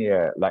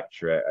senior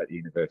lecturer at the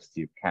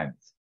University of Kent.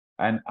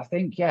 And I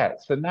think,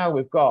 so now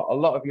we've got a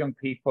lot of young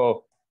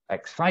people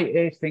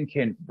excited,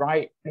 thinking,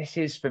 right, this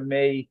is for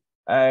me.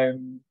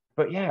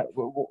 But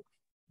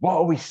what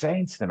are we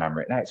saying to them,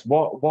 Amrit, next?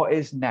 What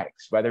is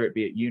next, whether it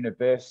be at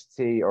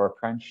university or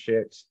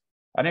apprenticeships?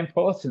 And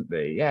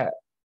importantly,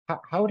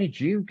 how did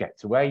you get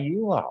to where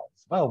you are?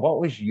 Well, what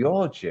was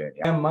your journey?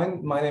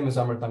 My name is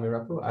Amrit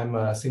Amirapu. I'm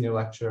a senior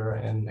lecturer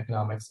in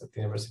economics at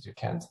the University of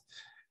Kent.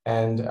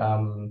 And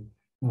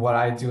what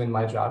I do in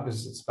my job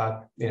is it's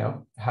about,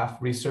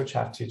 half research,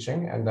 half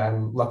teaching. And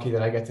I'm lucky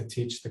that I get to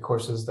teach the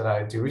courses that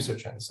I do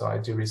research in. So I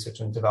do research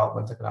in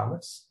development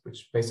economics,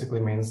 which basically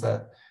means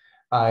that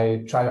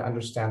I try to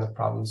understand the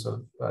problems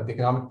of the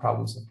economic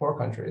problems of poor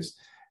countries.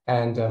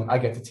 And I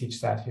get to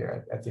teach that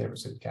here at the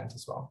University of Kent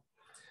as well.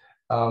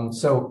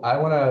 So I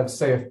want to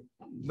say a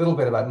little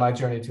bit about my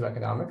journey to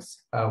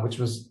economics, which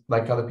was,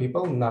 like other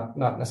people, not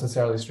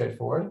necessarily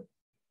straightforward.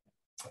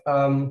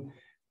 And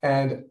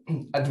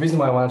the reason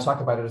why I want to talk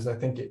about it is I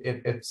think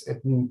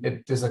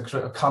it is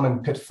a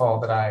common pitfall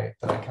that I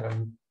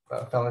kind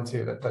of fell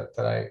into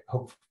that I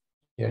hope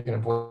can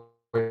avoid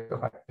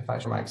if I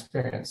share my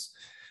experience.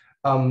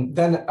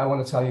 Then I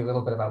want to tell you a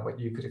little bit about what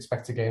you could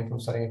expect to gain from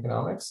studying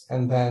economics,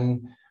 and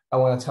then I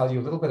want to tell you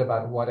a little bit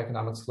about what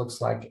economics looks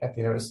like at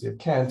the University of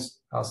Kent.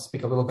 I'll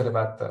speak a little bit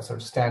about the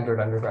sort of standard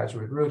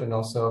undergraduate route, and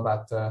also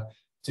about the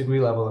degree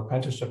level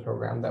apprenticeship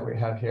program that we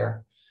have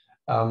here,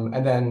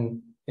 and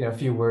then a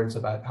few words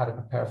about how to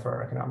prepare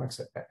for economics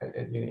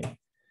at uni.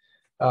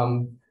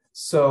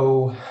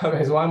 So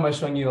why am I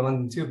showing you a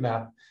London Tube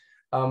map?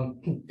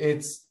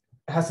 It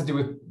has to do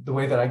with the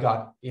way that I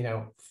got,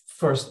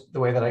 first, the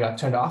way that I got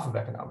turned off of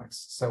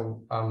economics.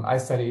 So I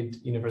studied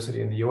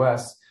university in the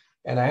US,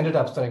 and I ended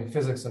up studying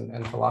physics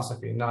and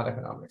philosophy, not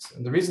economics.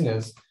 And the reason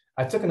is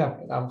I took an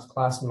economics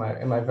class in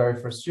my very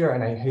first year,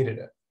 and I hated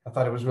it. I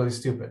thought it was really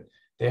stupid.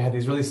 They had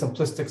these really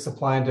simplistic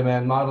supply and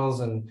demand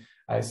models, and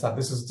I thought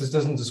this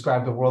doesn't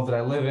describe the world that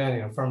I live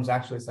in. Firms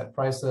actually set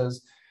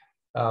prices,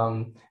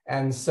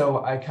 and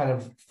so I kind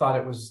of thought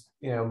it was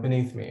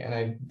beneath me, and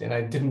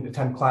I didn't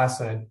attend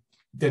class, and I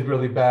did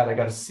really bad. I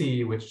got a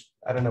C, which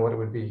I don't know what it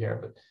would be here,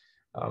 but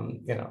I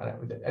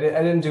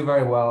didn't do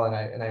very well,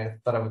 and I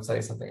thought I would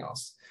say something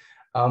else.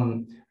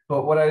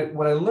 But what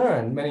I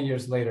learned many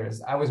years later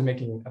is I was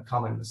making a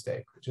common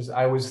mistake, which is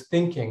I was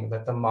thinking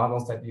that the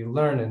models that you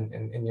learn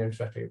in your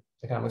introductory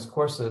economics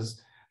courses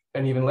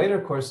and even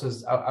later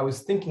courses, I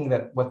was thinking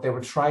that what they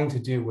were trying to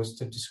do was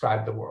to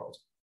describe the world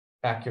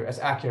as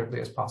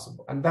accurately as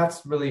possible, and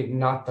that's really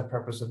not the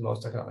purpose of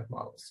most economic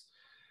models.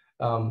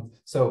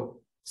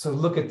 So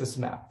look at this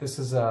map. This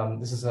is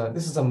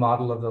a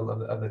model of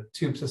the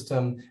tube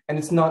system, and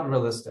it's not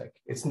realistic.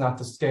 It's not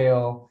to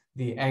scale.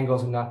 The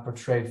angles are not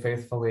portrayed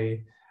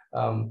faithfully.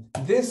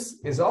 This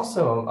is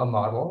also a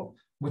model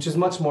which is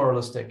much more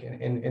realistic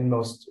in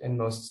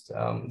most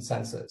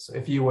senses. So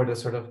if you were to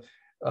sort of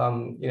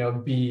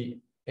be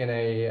in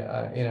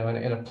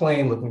a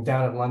plane looking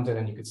down at London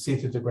and you could see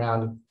through the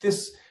ground,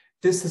 this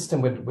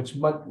system would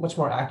much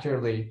more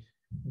accurately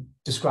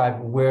describe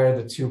where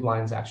the tube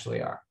lines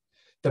actually are.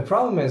 The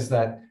problem is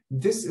that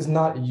this is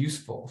not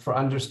useful for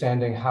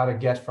understanding how to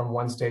get from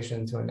one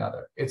station to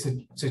another. It's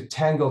a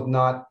tangled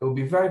knot. It will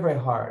be very, very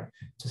hard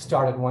to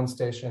start at one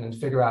station and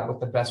figure out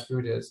what the best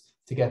route is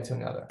to get to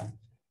another.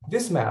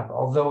 This map,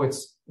 although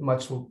it's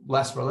much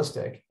less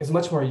realistic, is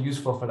much more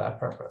useful for that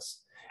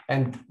purpose.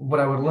 And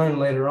what I would learn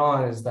later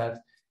on is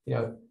that,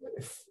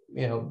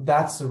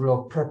 that's the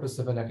real purpose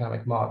of an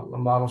economic model. A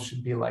model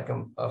should be like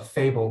a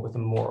fable with a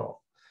moral.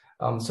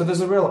 So there's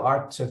a real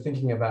art to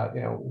thinking about,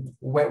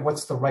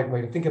 what's the right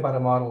way to think about a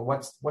model?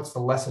 What's the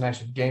lesson I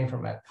should gain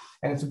from it?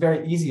 And it's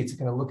very easy to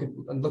kind of look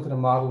at a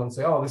model and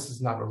say, oh, this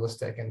is not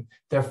realistic, and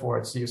therefore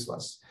it's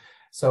useless.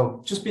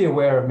 So just be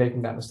aware of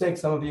making that mistake.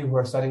 Some of you who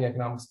are studying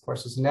economics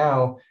courses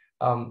now,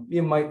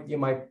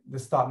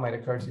 this thought might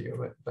occur to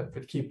you,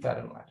 but keep that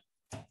in mind.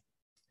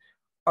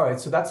 All right,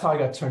 so that's how I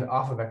got turned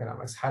off of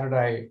economics. How did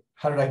I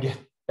get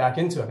back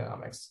into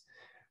economics?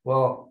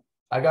 Well,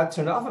 I got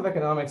turned off of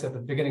economics at the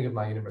beginning of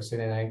my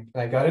university, and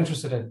I got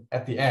interested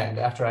at the end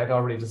after I'd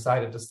already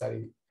decided to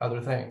study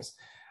other things.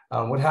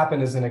 What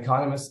happened is an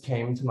economist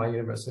came to my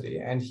university,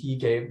 and he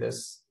gave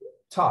this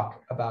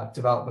talk about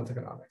development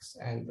economics.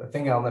 And the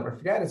thing I'll never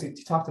forget is he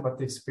talked about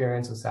the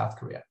experience of South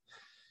Korea.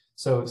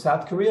 So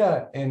South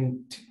Korea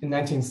in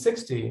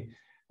 1960,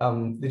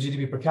 the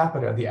GDP per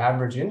capita, the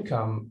average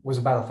income was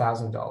about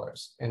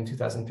 $1,000 in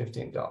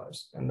 2015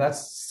 dollars. And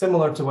that's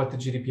similar to what the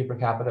GDP per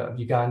capita of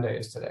Uganda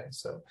is today.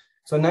 So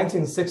in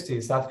 1960,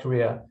 South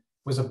Korea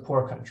was a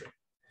poor country.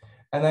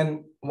 And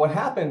then what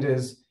happened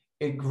is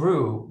it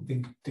grew,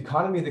 the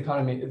economy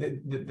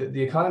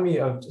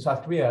of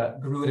South Korea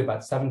grew at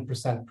about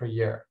 7% per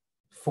year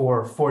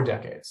for 4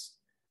 decades.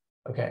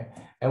 Okay,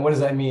 and what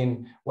does that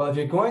mean? Well, if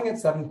you're going at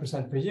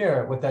 7% per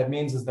year, what that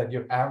means is that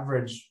your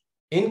average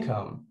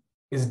income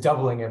is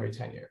doubling every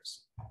 10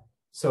 years.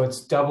 So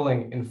it's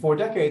doubling in 4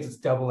 decades, it's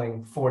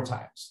doubling 4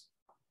 times.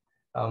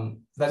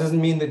 That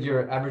doesn't mean that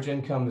your average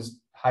income is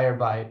higher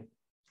by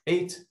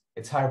 8,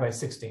 it's higher by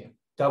 16.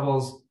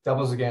 Doubles,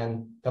 doubles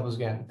again, doubles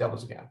again,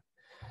 doubles again.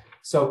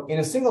 So in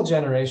a single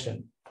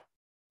generation,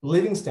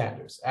 living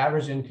standards,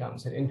 average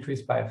incomes had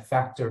increased by a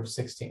factor of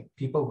 16.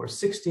 People were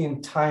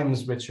 16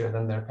 times richer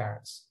than their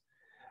parents.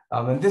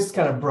 And this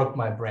kind of broke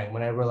my brain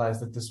when I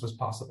realized that this was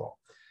possible.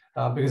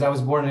 Because I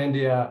was born in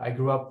India, I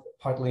grew up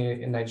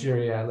partly in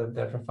Nigeria, I lived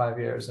there for 5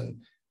 years,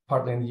 and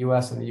partly in the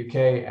US and the UK,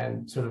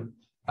 and sort of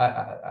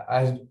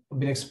I've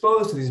been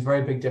exposed to these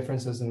very big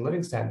differences in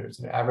living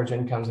standards. Average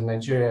incomes in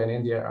Nigeria and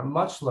India are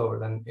much lower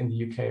than in the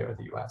UK or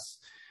the US.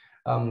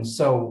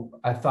 So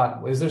I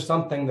thought, well, is there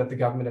something that the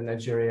government of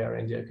Nigeria or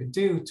India could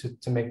do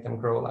to make them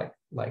grow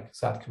like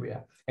South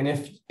Korea? And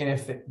if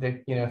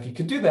you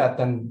could do that,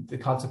 then the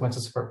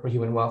consequences for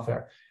human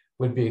welfare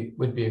would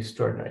be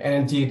extraordinary. And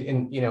indeed,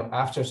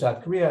 after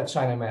South Korea,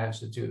 China managed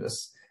to do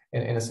this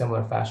in a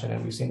similar fashion,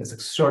 and we've seen this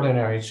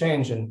extraordinary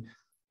change in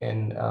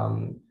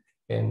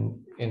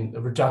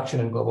the reduction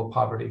in global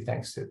poverty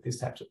thanks to these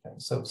types of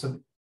things. So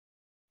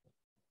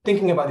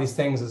thinking about these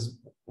things is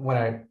when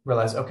I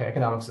realized, okay,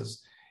 economics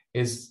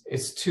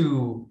is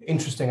too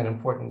interesting and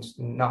important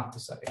not to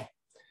study.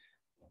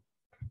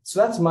 So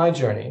that's my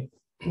journey.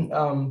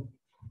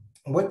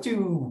 What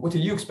do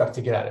you expect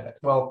to get out of it?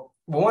 Well,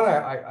 one,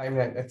 I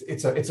mean,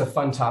 it's a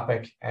fun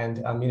topic, and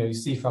you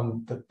see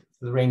from the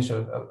range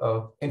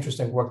of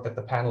interesting work that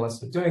the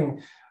panelists are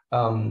doing,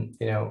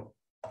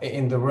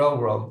 in the real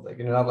world,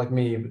 not like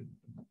me,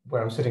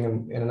 where I'm sitting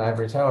in an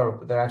ivory tower,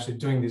 but they're actually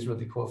doing these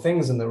really cool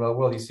things in the real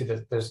world. You see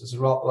that there's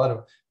a lot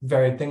of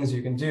varied things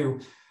you can do.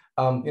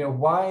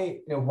 why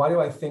do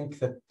I think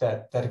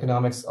that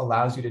economics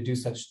allows you to do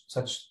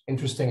such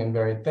interesting and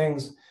varied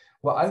things?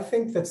 Well, I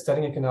think that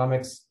studying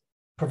economics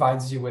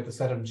provides you with a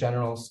set of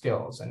general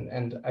skills,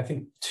 and I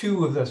think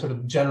two of the sort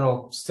of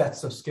general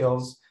sets of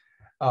skills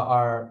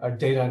are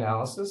data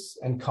analysis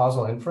and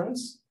causal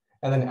inference,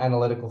 and then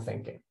analytical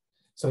thinking.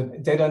 So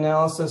data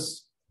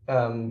analysis,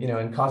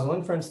 and causal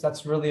inference,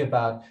 that's really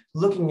about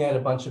looking at a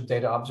bunch of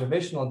data,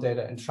 observational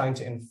data, and trying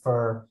to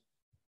infer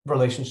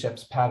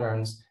relationships,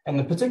 patterns, and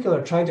in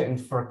particular, trying to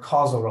infer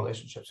causal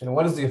relationships.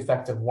 What is the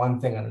effect of one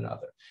thing on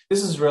another?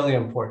 This is really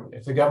important.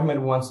 If the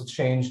government wants to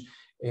change,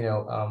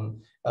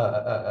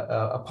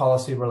 a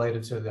policy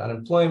related to the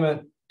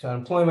unemployment,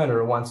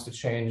 or wants to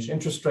change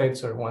interest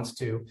rates, or wants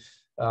to,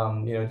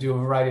 do a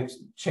variety of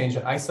change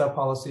an ISA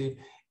policy,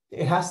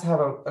 it has to have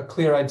a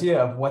clear idea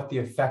of what the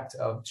effect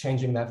of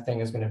changing that thing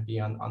is going to be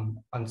on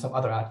some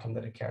other outcome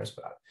that it cares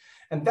about.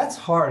 And that's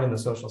hard in the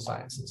social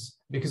sciences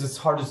because it's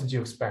harder to do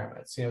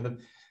experiments.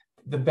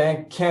 The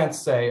bank can't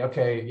say,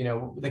 okay,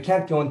 they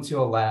can't go into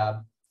a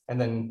lab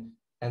and then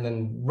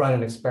run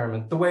an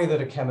experiment the way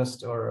that a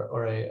chemist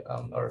or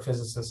a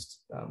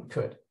physicist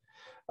could.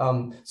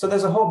 So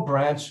there's a whole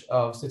branch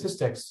of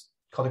statistics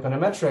called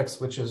econometrics,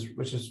 which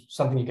is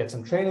something you get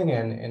some training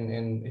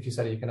in if you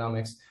study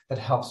economics, that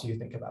helps you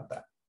think about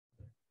that.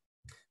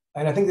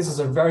 And I think this is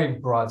a very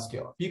broad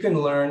skill. If you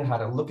can learn how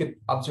to look at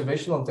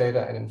observational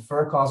data and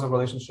infer causal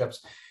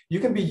relationships, you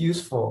can be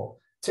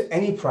useful to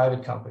any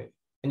private company,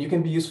 and you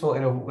can be useful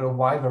in a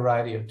wide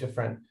variety of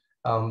different,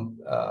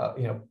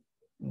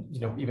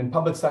 even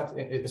public sector,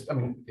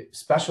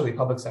 especially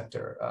public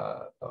sector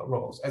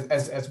roles,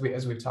 as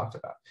we've talked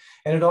about.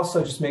 And it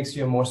also just makes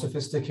you a more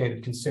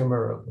sophisticated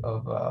consumer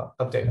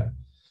of data.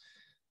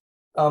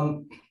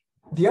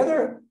 The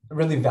other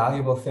really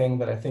valuable thing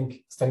that I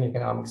think studying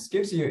economics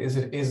gives you is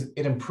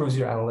it improves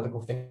your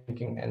analytical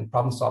thinking and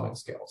problem solving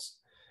skills.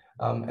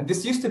 And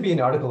this used to be an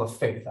article of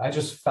faith. I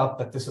just felt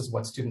that this is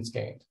what students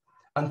gained.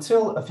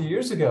 Until a few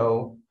years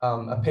ago,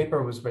 a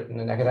paper was written,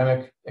 an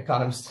academic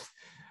economist,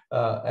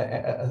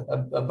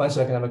 a bunch of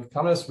academic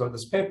economists wrote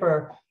this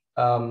paper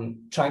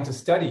trying to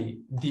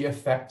study the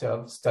effect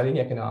of studying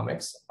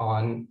economics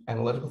on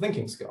analytical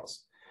thinking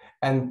skills.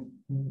 And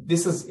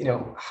this is,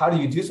 how do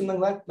you do something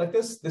like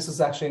this? This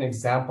is actually an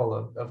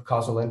example of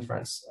causal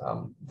inference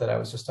that I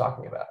was just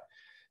talking about.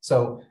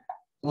 So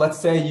let's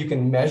say you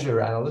can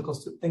measure analytical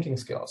thinking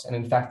skills. And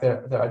in fact,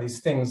 there are these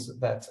things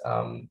that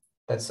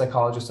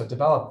psychologists have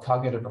developed,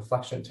 cognitive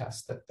reflection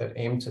tests that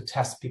aim to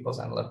test people's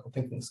analytical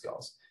thinking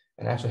skills,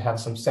 and actually have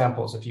some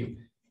samples if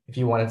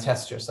you want to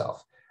test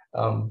yourself.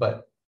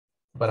 But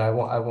I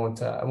won't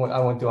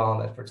do all of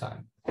that for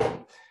time.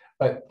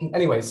 But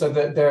anyway, so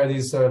there are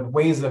these sort of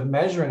ways of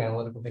measuring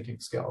analytical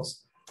thinking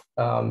skills.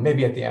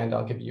 Maybe at the end,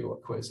 I'll give you a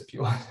quiz if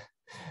you want.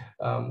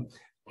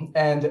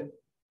 And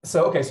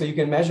so you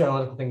can measure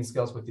analytical thinking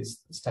skills with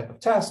this type of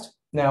test.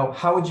 Now,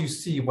 how would you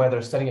see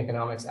whether studying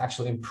economics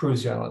actually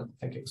improves your analytical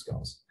thinking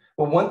skills?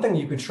 Well, one thing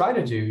you could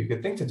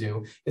think to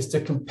do, is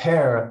to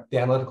compare the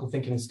analytical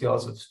thinking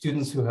skills of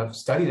students who have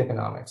studied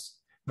economics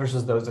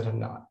versus those that have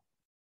not.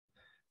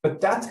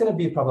 But that's going to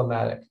be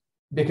problematic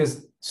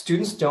because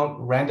students don't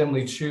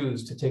randomly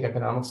choose to take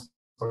economics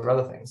or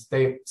other things.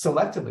 They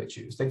selectively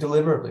choose, they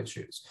deliberately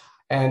choose.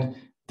 And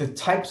the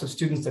types of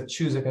students that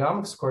choose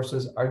economics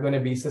courses are going to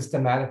be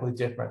systematically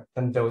different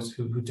than those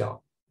who don't.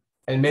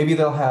 And maybe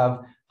they'll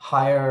have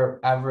higher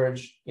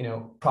average,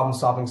 problem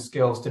solving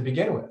skills to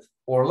begin with,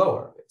 or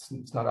lower.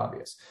 It's not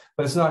obvious,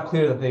 but it's not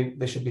clear that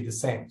they should be the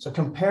same. So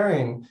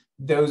comparing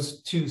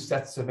those two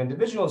sets of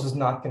individuals is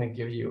not going to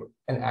give you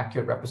an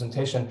accurate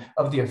representation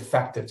of the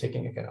effect of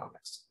taking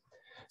economics.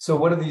 So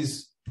what do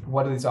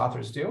these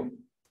authors do?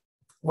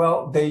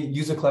 Well, they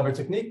use a clever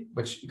technique,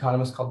 which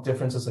economists call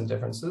differences in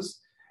differences.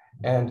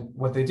 And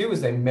what they do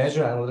is they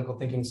measure analytical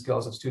thinking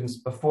skills of students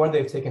before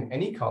they've taken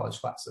any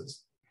college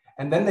classes.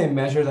 And then they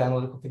measure the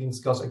analytical thinking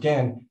skills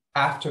again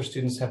after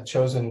students have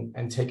chosen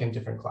and taken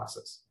different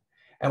classes.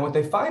 And what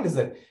they find is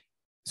that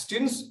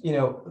students,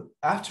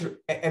 after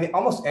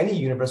almost any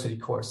university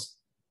course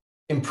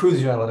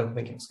improves your analytical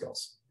thinking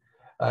skills.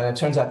 It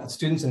turns out that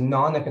students in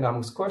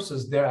non-economics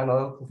courses, their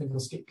analytical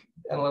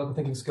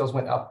thinking skills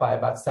went up by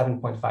about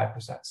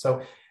 7.5%.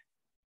 So,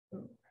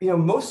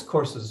 most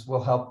courses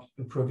will help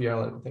improve your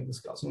analytical thinking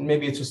skills. And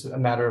maybe it's just a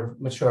matter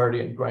of maturity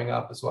and growing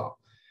up as well.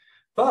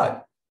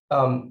 But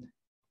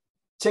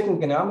taking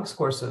economics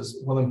courses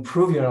will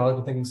improve your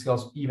analytical thinking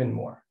skills even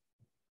more.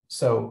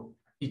 So,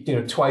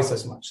 twice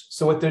as much.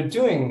 So what they're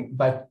doing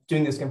by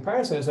doing this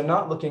comparison is they're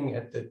not looking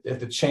at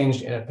the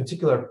change in a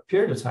particular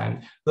period of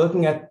time. They're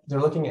looking at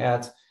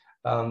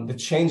the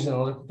change in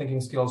analytical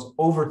thinking skills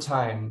over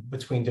time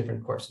between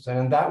different courses. And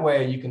in that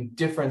way, you can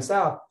difference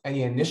out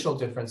any initial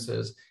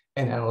differences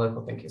in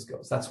analytical thinking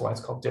skills. That's why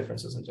it's called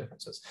differences in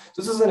differences.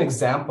 So this is an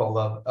example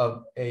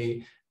of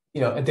a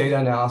data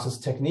analysis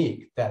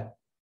technique that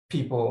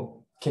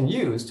people can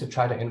use to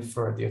try to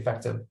infer the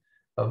effect of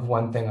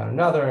one thing on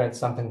another. It's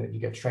something that you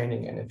get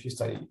training in if you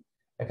study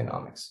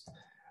economics.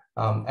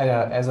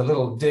 As a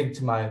little dig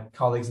to my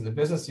colleagues in the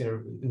business,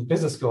 in the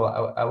business school,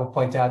 I will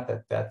point out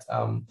that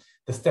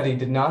the study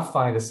did not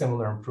find a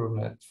similar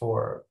improvement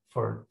for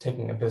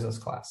taking a business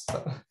class.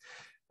 So,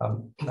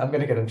 I'm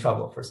going to get in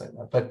trouble for saying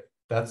that, but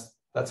that's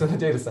what the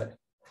data say.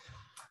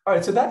 All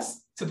right, so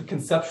that's sort of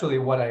conceptually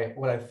what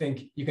I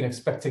think you can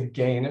expect to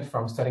gain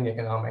from studying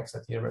economics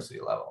at the university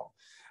level.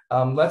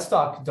 Let's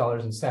talk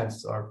dollars and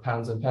cents, or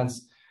pounds and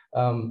pence.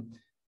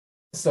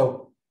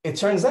 So it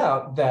turns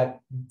out that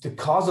the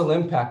causal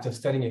impact of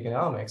studying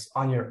economics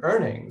on your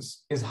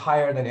earnings is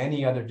higher than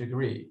any other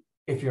degree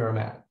if you're a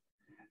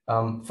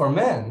man. For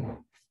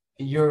men,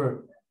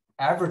 your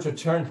average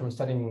return from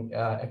studying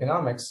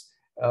economics,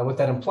 what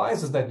that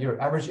implies is that your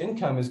average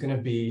income is going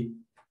to be,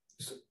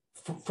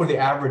 for the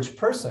average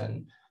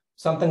person,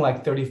 something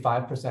like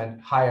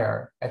 35%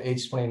 higher at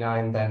age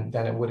 29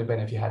 than it would have been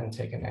if you hadn't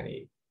taken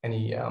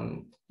any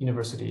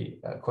university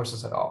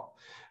courses at all.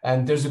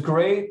 And there's a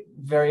great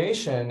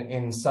variation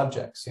in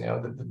subjects.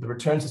 The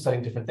returns to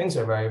studying different things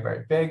are very,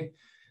 very big,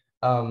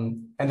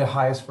 and the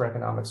highest for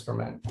economics for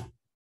men.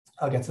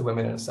 I'll get to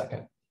women in a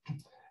second.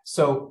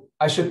 So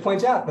I should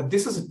point out that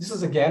this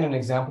is again an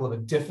example of a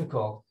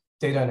difficult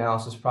data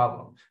analysis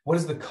problem. What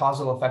is the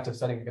causal effect of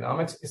studying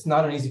economics? It's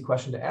not an easy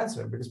question to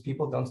answer because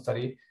people don't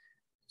study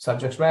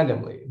subjects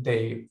randomly.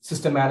 They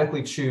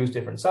systematically choose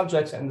different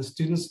subjects, and the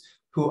students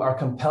who are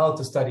compelled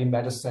to study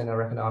medicine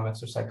or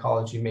economics or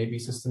psychology may be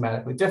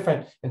systematically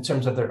different in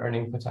terms of their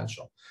earning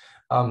potential.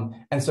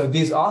 And so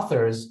these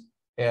authors,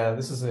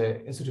 this is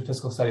an Institute of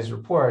Fiscal Studies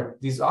report,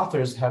 these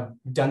authors have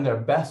done their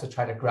best to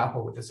try to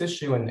grapple with this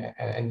issue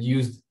and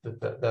use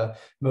the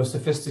most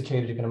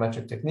sophisticated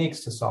econometric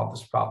techniques to solve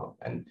this problem.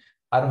 And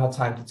I don't have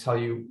time to tell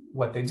you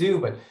what they do,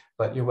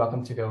 but you're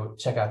welcome to go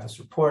check out this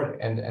report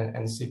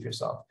and see for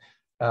yourself.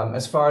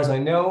 As far as I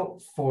know,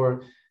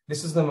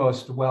 this is the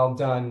most well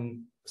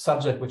done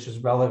subject which is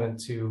relevant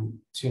to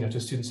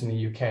students in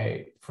the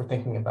UK for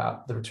thinking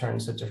about the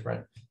returns to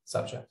different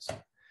subjects.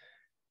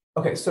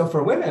 Okay, so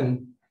for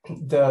women,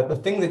 the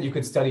thing that you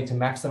could study to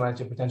maximize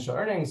your potential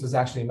earnings is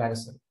actually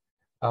medicine.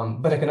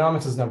 But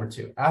economics is number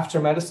 2. After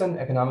medicine,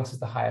 economics is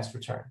the highest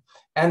return.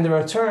 And the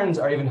returns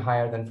are even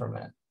higher than for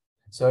men.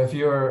 So if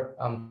you're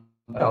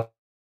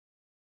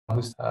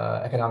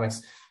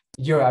economics,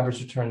 your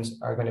average returns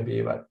are going to be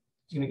about,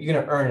 you're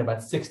going to earn about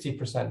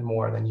 60%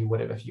 more than you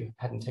would have if you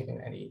hadn't taken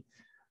any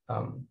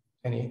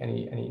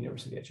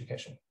university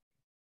education.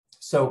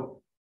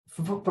 So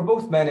for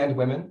both men and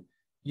women,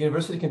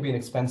 university can be an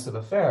expensive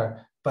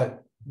affair,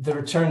 but the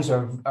returns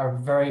are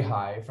very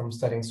high from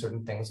studying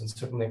certain things, and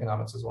certainly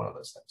economics is one of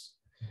those things.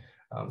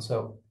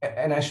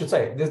 And I should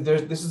say,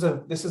 this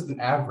is an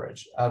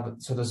average.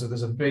 So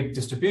there's a big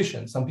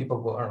distribution. Some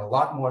people will earn a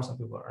lot more, some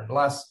people will earn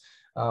less,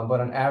 but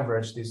on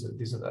average, these are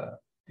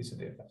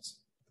the effects.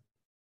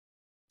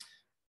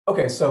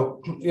 Okay,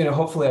 so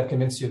hopefully I've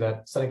convinced you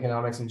that studying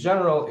economics in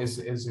general is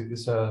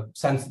a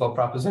sensible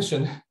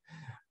proposition,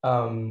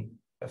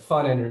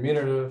 fun and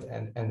remunerative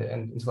and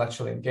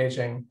intellectually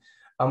engaging.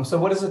 So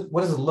what does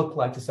it look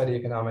like to study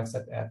economics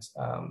at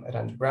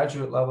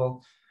undergraduate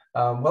level?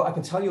 Well, I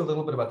can tell you a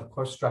little bit about the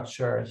course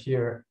structure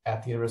here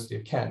at the University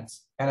of Kent,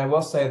 and I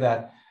will say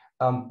that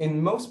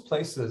in most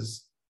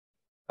places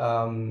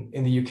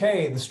in the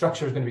UK, the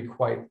structure is going to be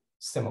quite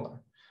similar.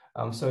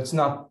 So it's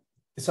not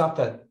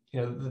that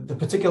the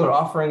particular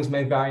offerings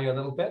may vary a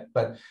little bit,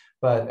 but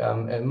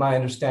my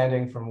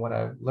understanding from what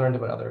I've learned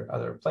about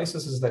other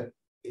places is that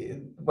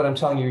what I'm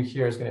telling you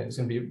here is going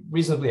to be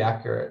reasonably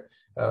accurate,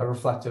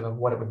 reflective of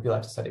what it would be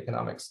like to study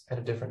economics at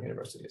a different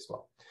university as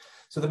well.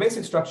 So the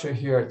basic structure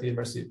here at the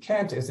University of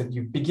Kent is that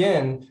you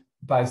begin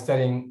by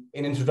studying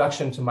an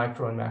introduction to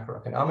micro and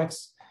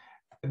macroeconomics.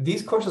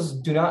 These courses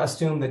do not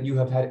assume that you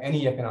have had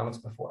any economics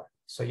before.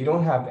 So you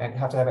don't have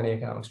to have any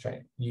economics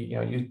training.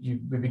 You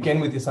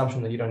begin with the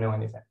assumption that you don't know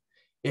anything.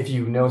 If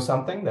you know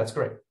something, that's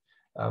great.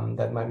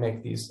 That might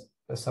make these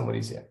somewhat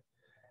easier.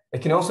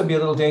 It can also be a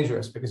little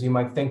dangerous because you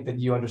might think that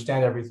you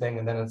understand everything,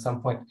 and then at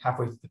some point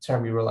halfway through the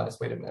term you realize,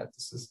 wait a minute,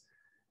 this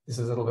is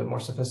a little bit more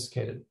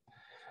sophisticated.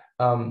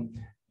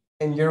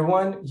 In year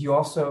 1, you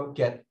also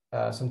get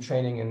some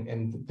training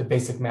in the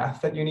basic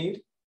math that you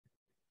need.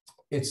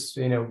 It's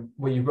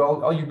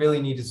all you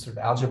really need is sort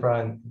of algebra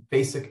and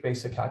basic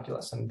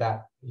calculus, and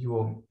that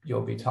you'll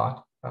be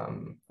taught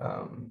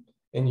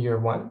in year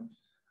 1.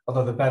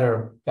 Although the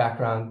better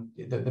background,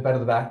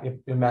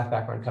 your math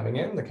background coming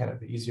in,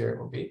 the easier it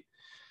will be.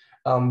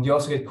 You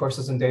also get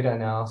courses in data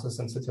analysis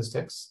and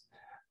statistics,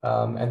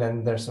 and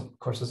then there's some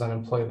courses on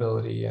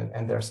employability,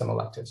 and there are some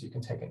electives you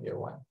can take in year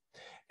 1.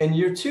 In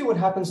year 2, what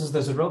happens is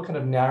there's a real kind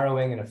of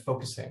narrowing and a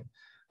focusing.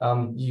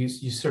 You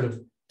sort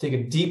of take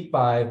a deep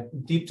dive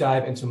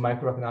into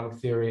microeconomic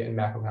theory and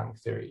macroeconomic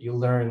theory. You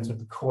learn sort of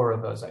the core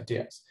of those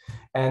ideas,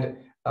 and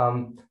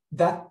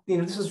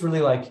this is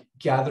really like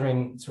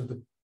gathering sort of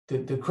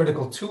the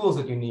critical tools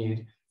that you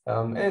need,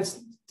 and it's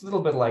a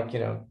little bit like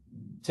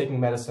taking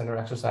medicine or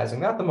exercising.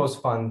 Not the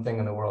most fun thing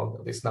in the world,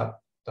 at least not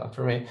not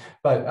for me,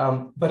 but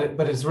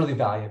it's really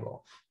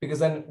valuable, because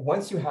then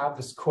once you have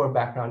this core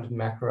background in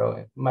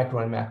micro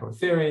and macro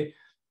theory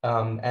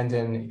and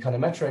in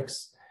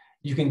econometrics,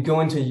 you can go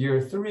into year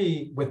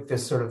 3 with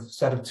this sort of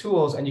set of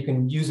tools, and you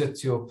can use it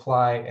to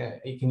apply.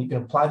 You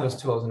can apply those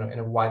tools in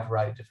a wide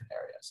variety of different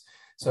areas.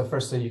 So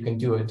firstly, you can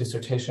do a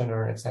dissertation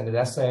or an extended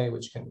essay,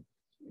 which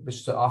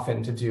is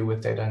often to do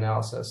with data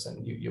analysis,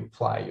 and you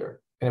apply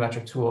your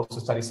econometric tools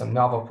to study some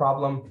novel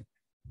problem.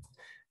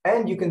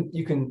 And you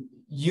can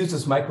use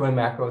this micro and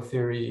macro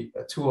theory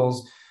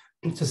tools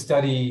to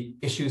study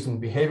issues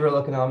in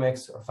behavioral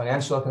economics or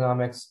financial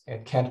economics.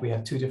 At Kent, we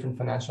have 2 different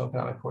financial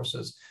economic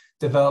courses: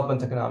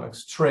 development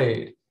economics,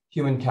 trade,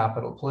 human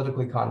capital,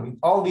 political economy.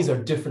 All these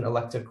are different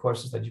elective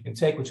courses that you can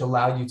take, which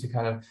allow you to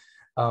kind of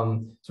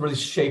to really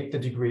shape the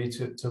degree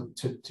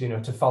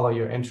to follow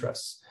your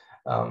interests.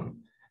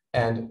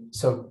 And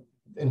so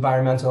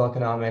environmental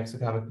economics,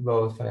 economic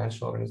growth,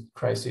 financial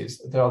crises,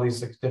 there are all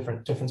these like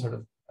different sort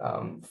of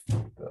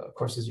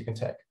courses you can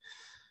take.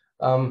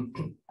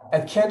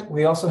 At Kent,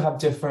 we also have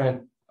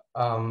different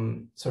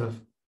sort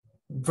of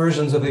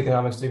versions of the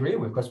economics degree.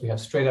 Of course, we have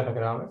straight up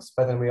economics,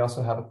 but then we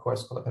also have a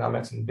course called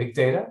economics and big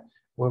data.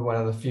 We're one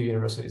of the few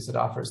universities that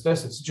offers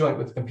this. It's joint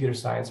with the computer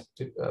science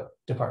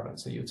department.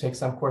 So you take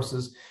some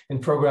courses in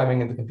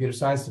programming in the computer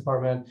science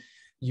department,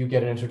 you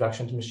get an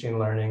introduction to machine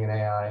learning and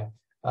AI,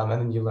 and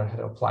then you learn how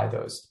to apply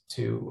those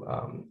to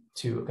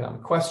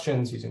economic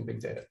questions using big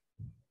data.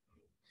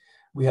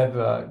 We have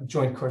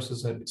joint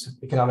courses in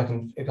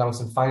economics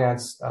and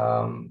finance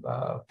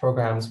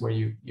programs where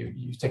you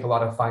take a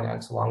lot of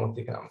finance along with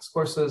the economics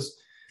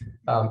courses,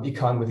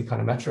 econ with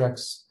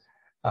econometrics.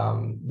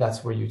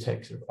 That's where you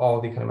take sort of all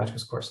the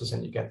econometrics courses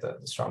and you get the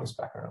strongest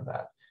background on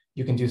that.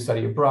 You can do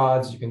study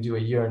abroads. You can do a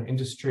year in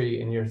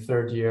industry in your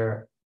 3rd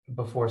year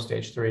before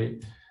stage 3.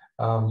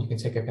 You can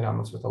take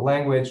economics with a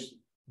language.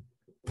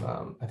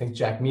 I think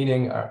Jack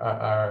Meaning,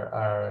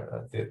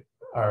 our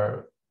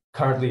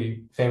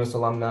currently famous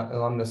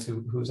alumnus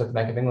who's at the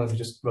Bank of England, who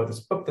just wrote this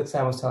book that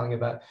Sam was telling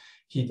about.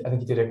 I think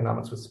he did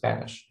economics with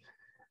Spanish.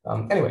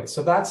 Anyway,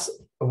 so that's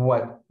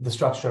what the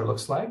structure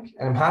looks like.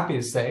 And I'm happy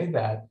to say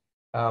that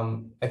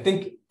I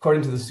think,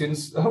 according to the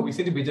students, we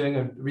seem to be doing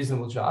a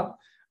reasonable job.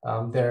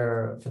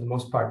 They're, for the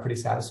most part, pretty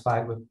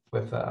satisfied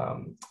with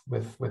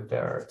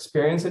their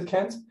experience at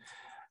Kent.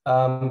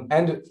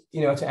 And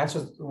to answer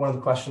one of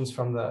the questions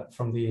from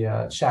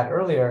the chat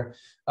earlier,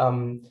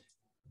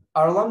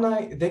 our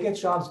alumni, they get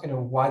jobs in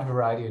a wide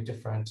variety of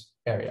different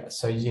areas.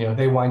 So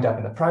they wind up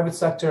in the private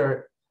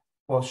sector.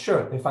 Well,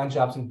 sure, they find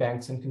jobs in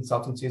banks and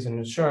consultancies and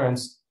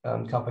insurance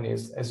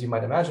companies, as you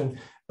might imagine,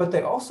 but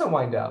they also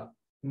wind up,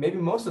 maybe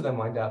most of them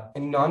wind up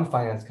in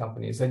non-finance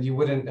companies that you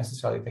wouldn't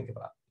necessarily think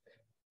about.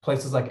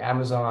 Places like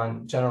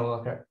Amazon,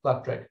 General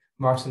Electric,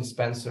 Marks and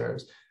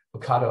Spencer's,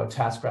 Ocado,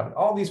 TaskRabbit,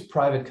 all these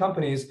private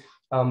companies,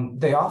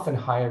 they often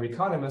hire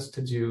economists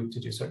to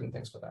do certain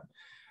things for them.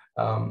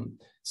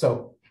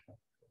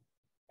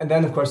 And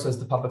then, of course, there's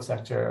the public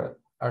sector.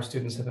 Our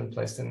students have been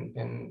placed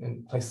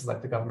in places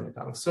like the Government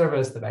Economic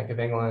Service, the Bank of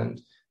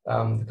England,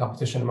 the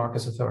Competition and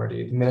Markets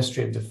Authority, the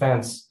Ministry of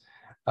Defense,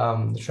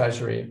 the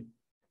Treasury.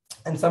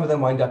 And some of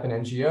them wind up in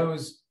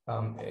NGOs,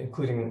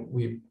 including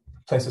we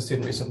placed a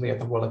student recently at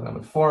the World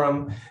Economic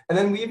Forum. And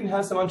then we even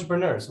have some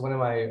entrepreneurs. One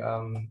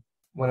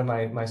of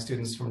my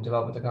students from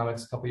development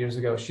economics a couple of years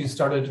ago, she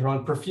started her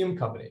own perfume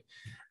company,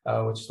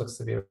 which looks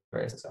to be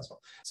very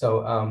successful.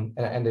 So,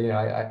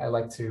 I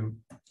like to,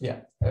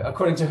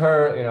 according to her,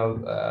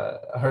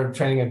 her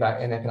training in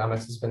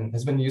economics has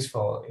been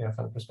useful,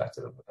 from the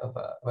perspective of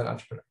an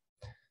entrepreneur.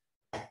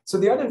 So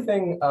the other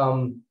thing,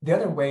 the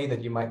other way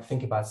that you might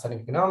think about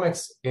studying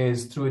economics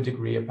is through a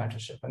degree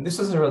apprenticeship, and this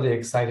is a really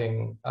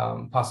exciting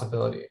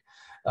possibility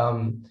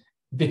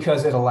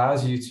because it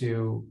allows you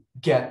to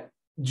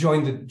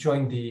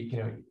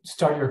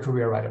start your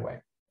career right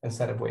away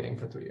instead of waiting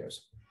for 3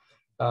 years.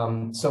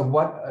 So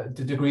what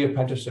the degree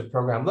apprenticeship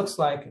program looks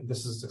like,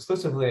 this is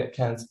exclusively at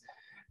Kent,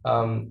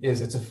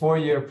 it's a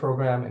 4-year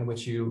program in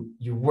which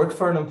you work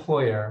for an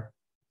employer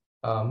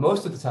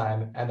most of the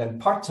time, and then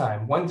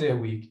part-time, 1 day a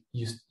week,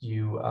 you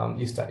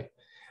study.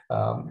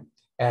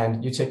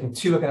 And you're taking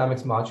 2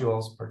 economics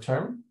modules per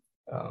term,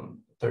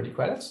 30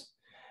 credits.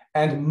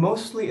 And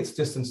mostly it's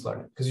distance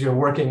learning because you're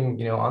working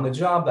on the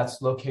job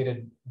that's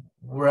located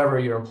wherever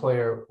your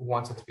employer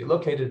wants it to be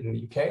located in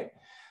the UK.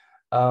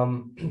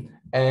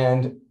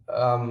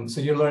 So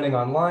you're learning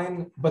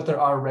online, but there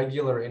are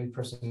regular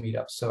in-person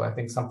meetups. So I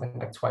think something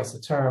like twice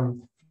a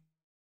term,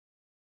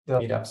 the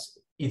meetups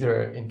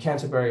either in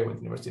Canterbury with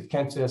the University of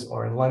Kent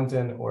or in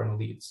London or in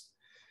Leeds.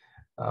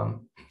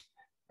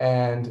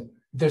 And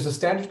there's a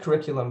standard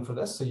curriculum for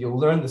this. So you'll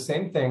learn the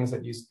same things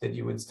that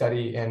you would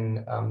study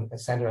in a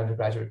standard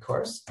undergraduate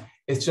course.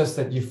 It's just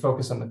that you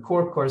focus on the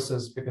core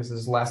courses because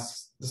there's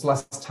less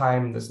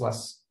time, there's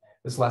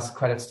less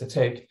credits to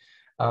take.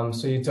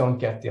 So you don't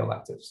get the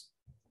electives.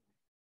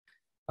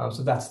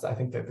 So that's, I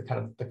think, the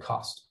kind of the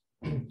cost.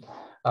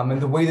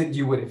 And the way that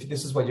you would, if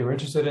this is what you're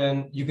interested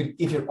in, you could,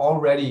 if you're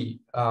already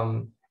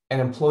an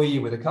employee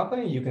with a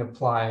company, you can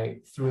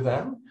apply through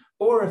them.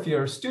 Or if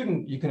you're a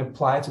student, you can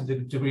apply to the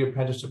degree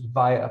apprenticeship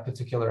via a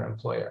particular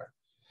employer.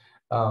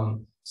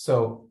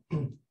 So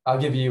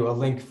I'll give you a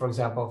link, for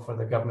example, for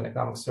the Government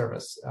Economic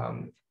Service,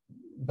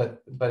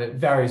 but it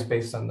varies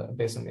based on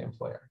the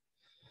employer.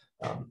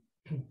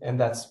 And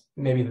that's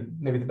maybe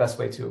the best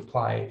way to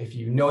apply if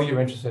you know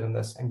you're interested in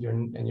this and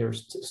you're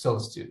still a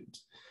student.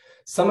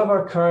 Some of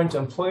our current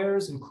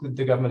employers include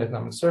the Government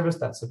Economic Service,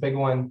 that's a big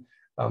one,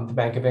 the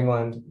Bank of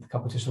England, the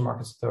Competition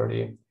Markets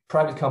Authority,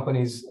 private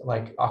companies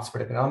like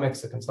Oxford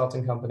Economics, a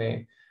consulting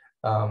company,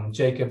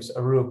 Jacobs,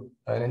 Arup,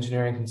 an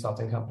engineering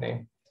consulting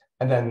company.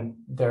 And then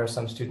there are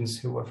some students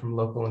who are from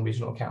local and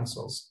regional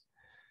councils.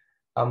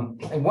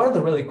 And one of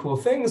the really cool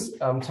things,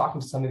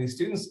 talking to some of these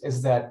students,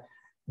 is that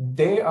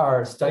they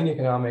are studying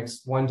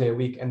economics 1 day a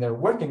week, and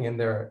they're working in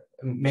their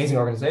amazing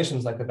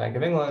organizations like the Bank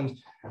of England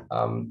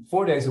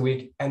 4 days a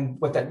week. And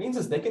what that means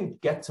is they can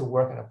get to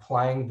work and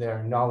applying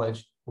their knowledge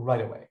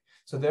right away.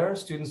 So there are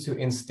students who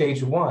in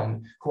stage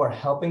 1 who are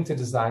helping to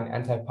design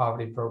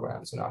anti-poverty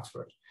programs in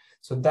Oxford.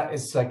 So that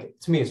is, like,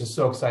 to me, it's just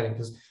so exciting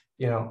because,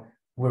 you know,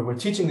 we're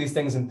teaching these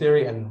things in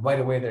theory and right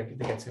away they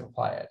get to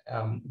apply it.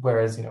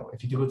 Whereas, you know,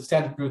 if you do with the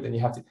standard group, then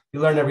you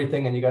learn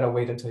everything and you got to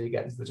wait until you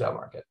get into the job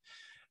market.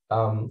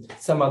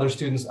 Some other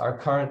students are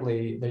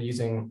they're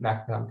using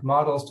macroeconomic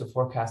models to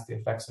forecast the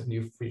effects of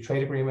new free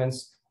trade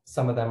agreements.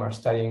 Some of them are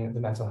studying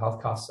the mental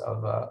health costs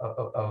of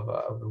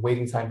the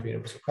waiting time for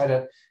universal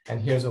credit.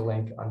 And here's a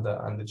link on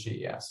the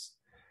GES.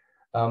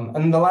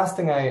 And the last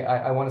thing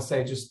I want to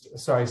say, just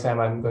sorry, Sam,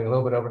 I'm going a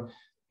little bit over,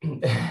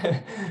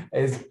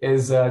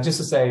 is just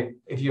to say,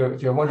 if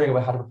you're wondering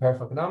about how to prepare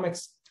for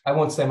economics, I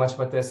won't say much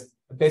about this.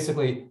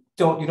 Basically,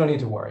 you don't need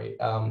to worry.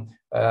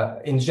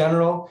 In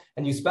general,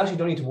 and you especially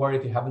don't need to worry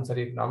if you haven't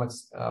studied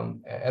economics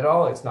at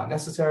all. It's not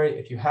necessary.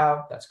 If you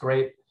have, that's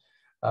great.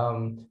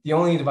 The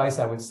only advice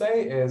I would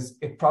say is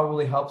it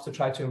probably helps to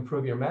try to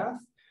improve your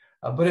math.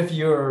 But if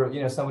you're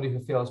somebody who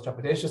feels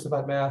trepidatious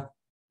about math,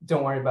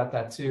 don't worry about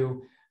that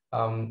too.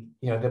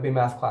 There'll be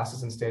math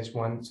classes in stage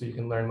 1, so you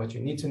can learn what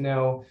you need to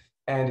know.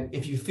 And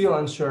if you feel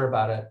unsure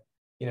about it,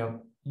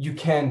 you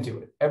can do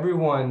it.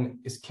 Everyone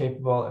is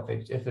capable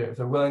if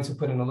they're willing to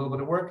put in a little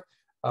bit of work.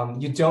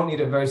 You don't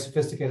need a very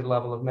sophisticated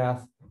level of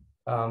math.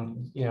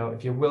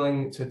 If you're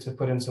willing to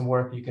put in some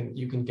work,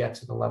 you can get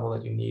to the level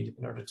that you need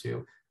in order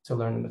to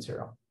learn the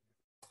material.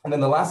 And then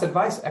the last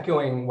advice,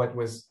 echoing what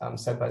was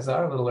said by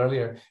Zara a little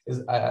earlier, is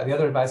the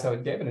other advice I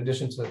would give in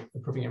addition to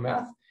improving your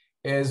math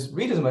is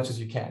read as much as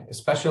you can,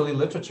 especially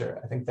literature.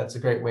 I think that's a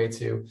great way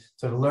to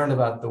sort of learn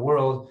about the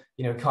world.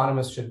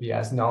 Economists should be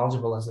as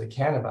knowledgeable as they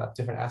can about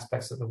different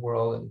aspects of the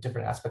world and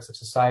different aspects of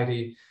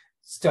society.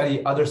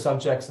 Study other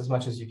subjects as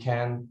much as you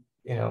can,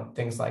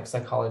 things like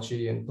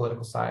psychology and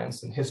political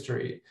science and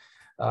history.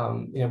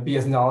 Be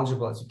as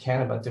knowledgeable as you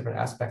can about different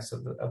aspects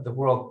of the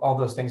world. All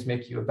those things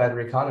make you a better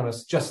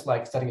economist, just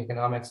like studying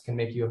economics can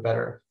make you a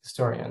better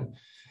historian.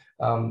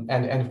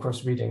 And of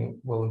course,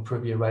 reading will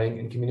improve your writing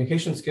and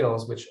communication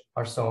skills, which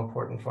are so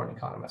important for an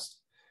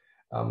economist.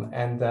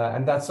 And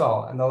that's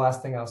all. And the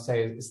last thing I'll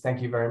say is thank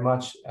you very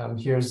much.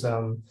 Here's,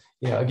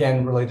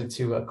 again, related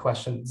to a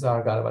question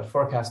Zara got about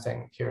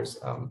forecasting. Here's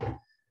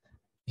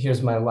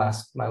my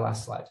last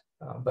slide.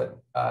 But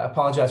I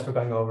apologize for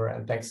going over,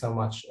 and thanks so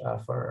much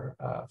for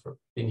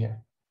being here.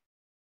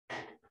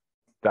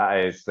 That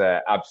is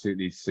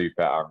absolutely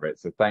super, Amrit.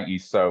 So thank you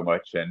so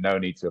much, and no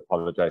need to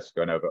apologize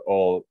for going over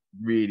all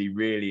really,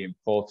 really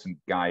important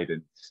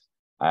guidance.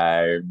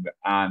 And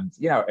I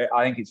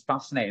think it's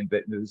fascinating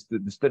that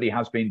the study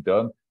has been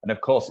done, and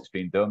of course it's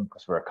been done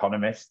because we're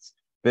economists,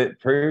 that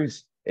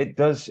proves it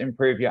does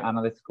improve your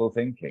analytical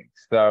thinking.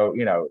 So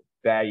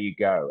there you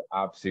go,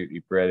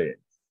 absolutely brilliant.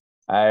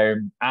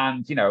 And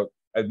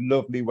a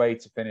lovely way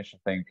to finish, I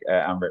think,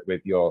 Amrit,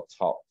 with your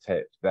top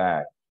tip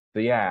there. So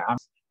yeah, and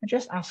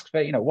just ask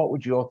for, what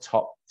would your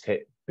top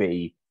tip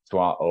be to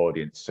our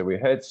audience? So we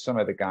heard some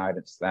of the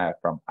guidance there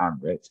from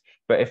Amrit,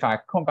 but if I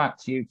come back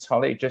to you,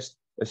 Tolly, just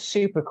a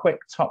super quick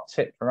top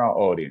tip for our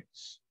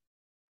audience.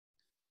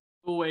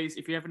 Always,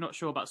 if you're ever not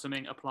sure about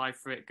something, apply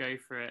for it, go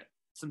for it.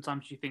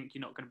 Sometimes you think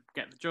you're not going to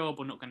get the job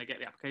or not going to get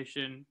the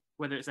application,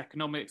 whether it's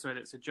economics, whether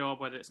it's a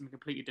job, whether it's something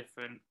completely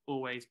different,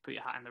 always put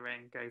your hat in the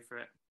ring, go for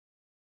it.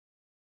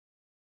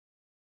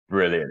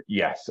 Brilliant.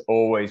 Yes,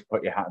 always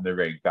put your hat in the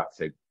ring. That's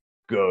a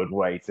good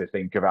way to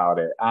think about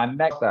it. And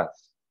next up,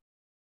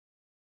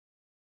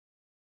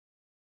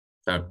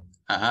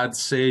 I'd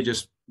say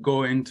just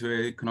go into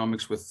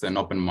economics with an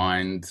open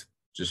mind,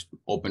 just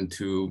open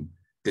to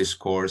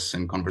discourse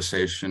and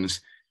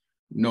conversations.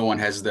 No one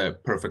has the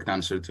perfect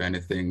answer to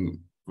anything,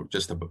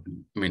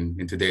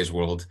 in today's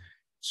world.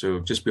 So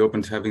just be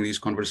open to having these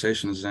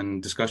conversations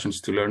and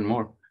discussions to learn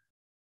more.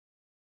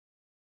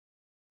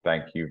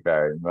 Thank you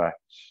very much.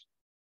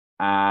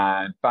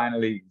 And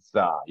finally,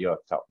 Zara, your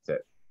top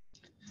tip.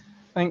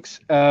 Thanks.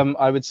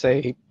 I would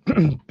say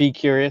be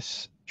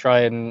curious.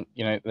 Try and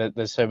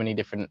there's so many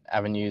different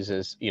avenues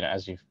as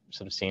you've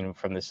sort of seen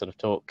from this sort of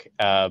talk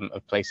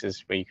of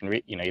places where you can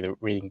read. Either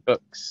reading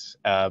books.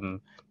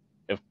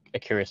 A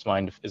Curious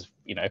Mind is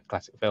a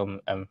classic film.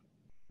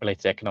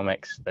 related to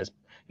economics. There's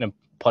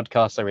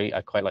podcasts.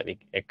 I quite like the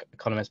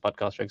Economist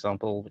podcast, for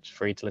example, which is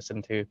free to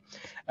listen to.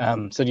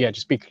 So yeah,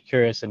 just be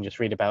curious and just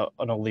read about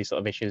on all these sort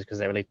of issues because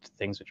they're related to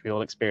things which we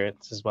all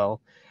experience as well.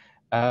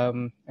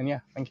 And yeah,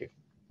 thank you.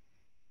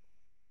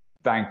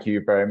 Thank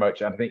you very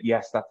much. And I think,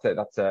 yes,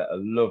 that's a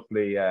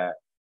lovely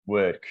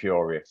word,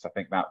 curious. I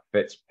think that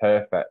fits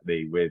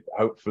perfectly with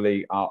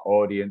hopefully our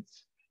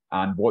audience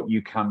and what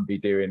you can be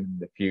doing in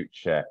the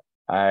future.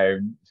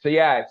 So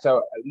yeah,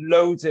 so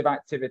loads of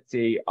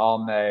activity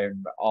on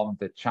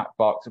the chat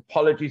box.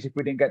 Apologies if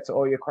we didn't get to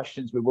all your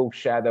questions. We will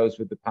share those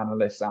with the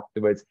panelists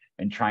afterwards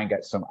and try and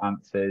get some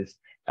answers.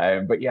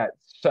 But yeah,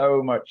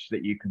 so much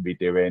that you can be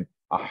doing.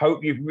 I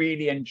hope you've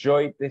really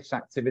enjoyed this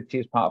activity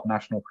as part of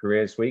National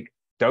Careers Week.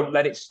 Don't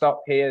let it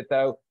stop here,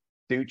 though.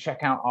 Do check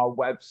out our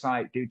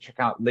website. Do check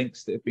out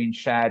links that have been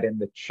shared in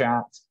the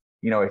chat.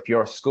 If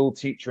you're a school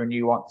teacher and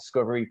you want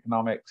Discover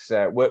Economics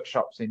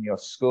workshops in your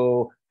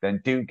school, then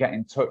do get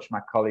in touch.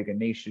 My colleague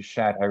Anisha has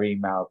shared her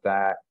email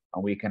there,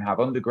 and we can have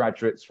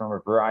undergraduates from a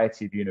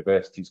variety of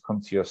universities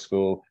come to your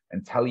school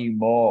and tell you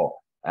more.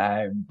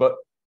 But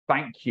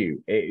thank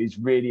you. It is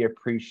really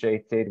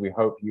appreciated. We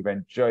hope you've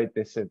enjoyed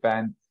this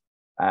event.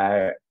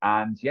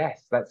 And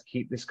yes, let's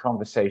keep this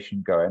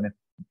conversation going.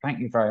 Thank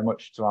you very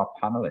much to our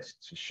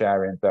panelists for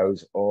sharing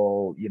those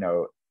all,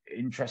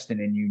 interesting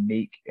and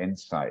unique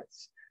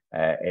insights.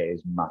 It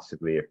is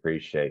massively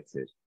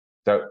appreciated.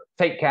 So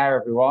take care,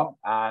 everyone.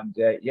 And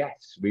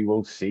yes, we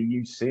will see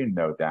you soon,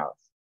 no doubt.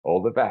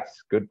 All the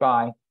best.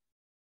 Goodbye.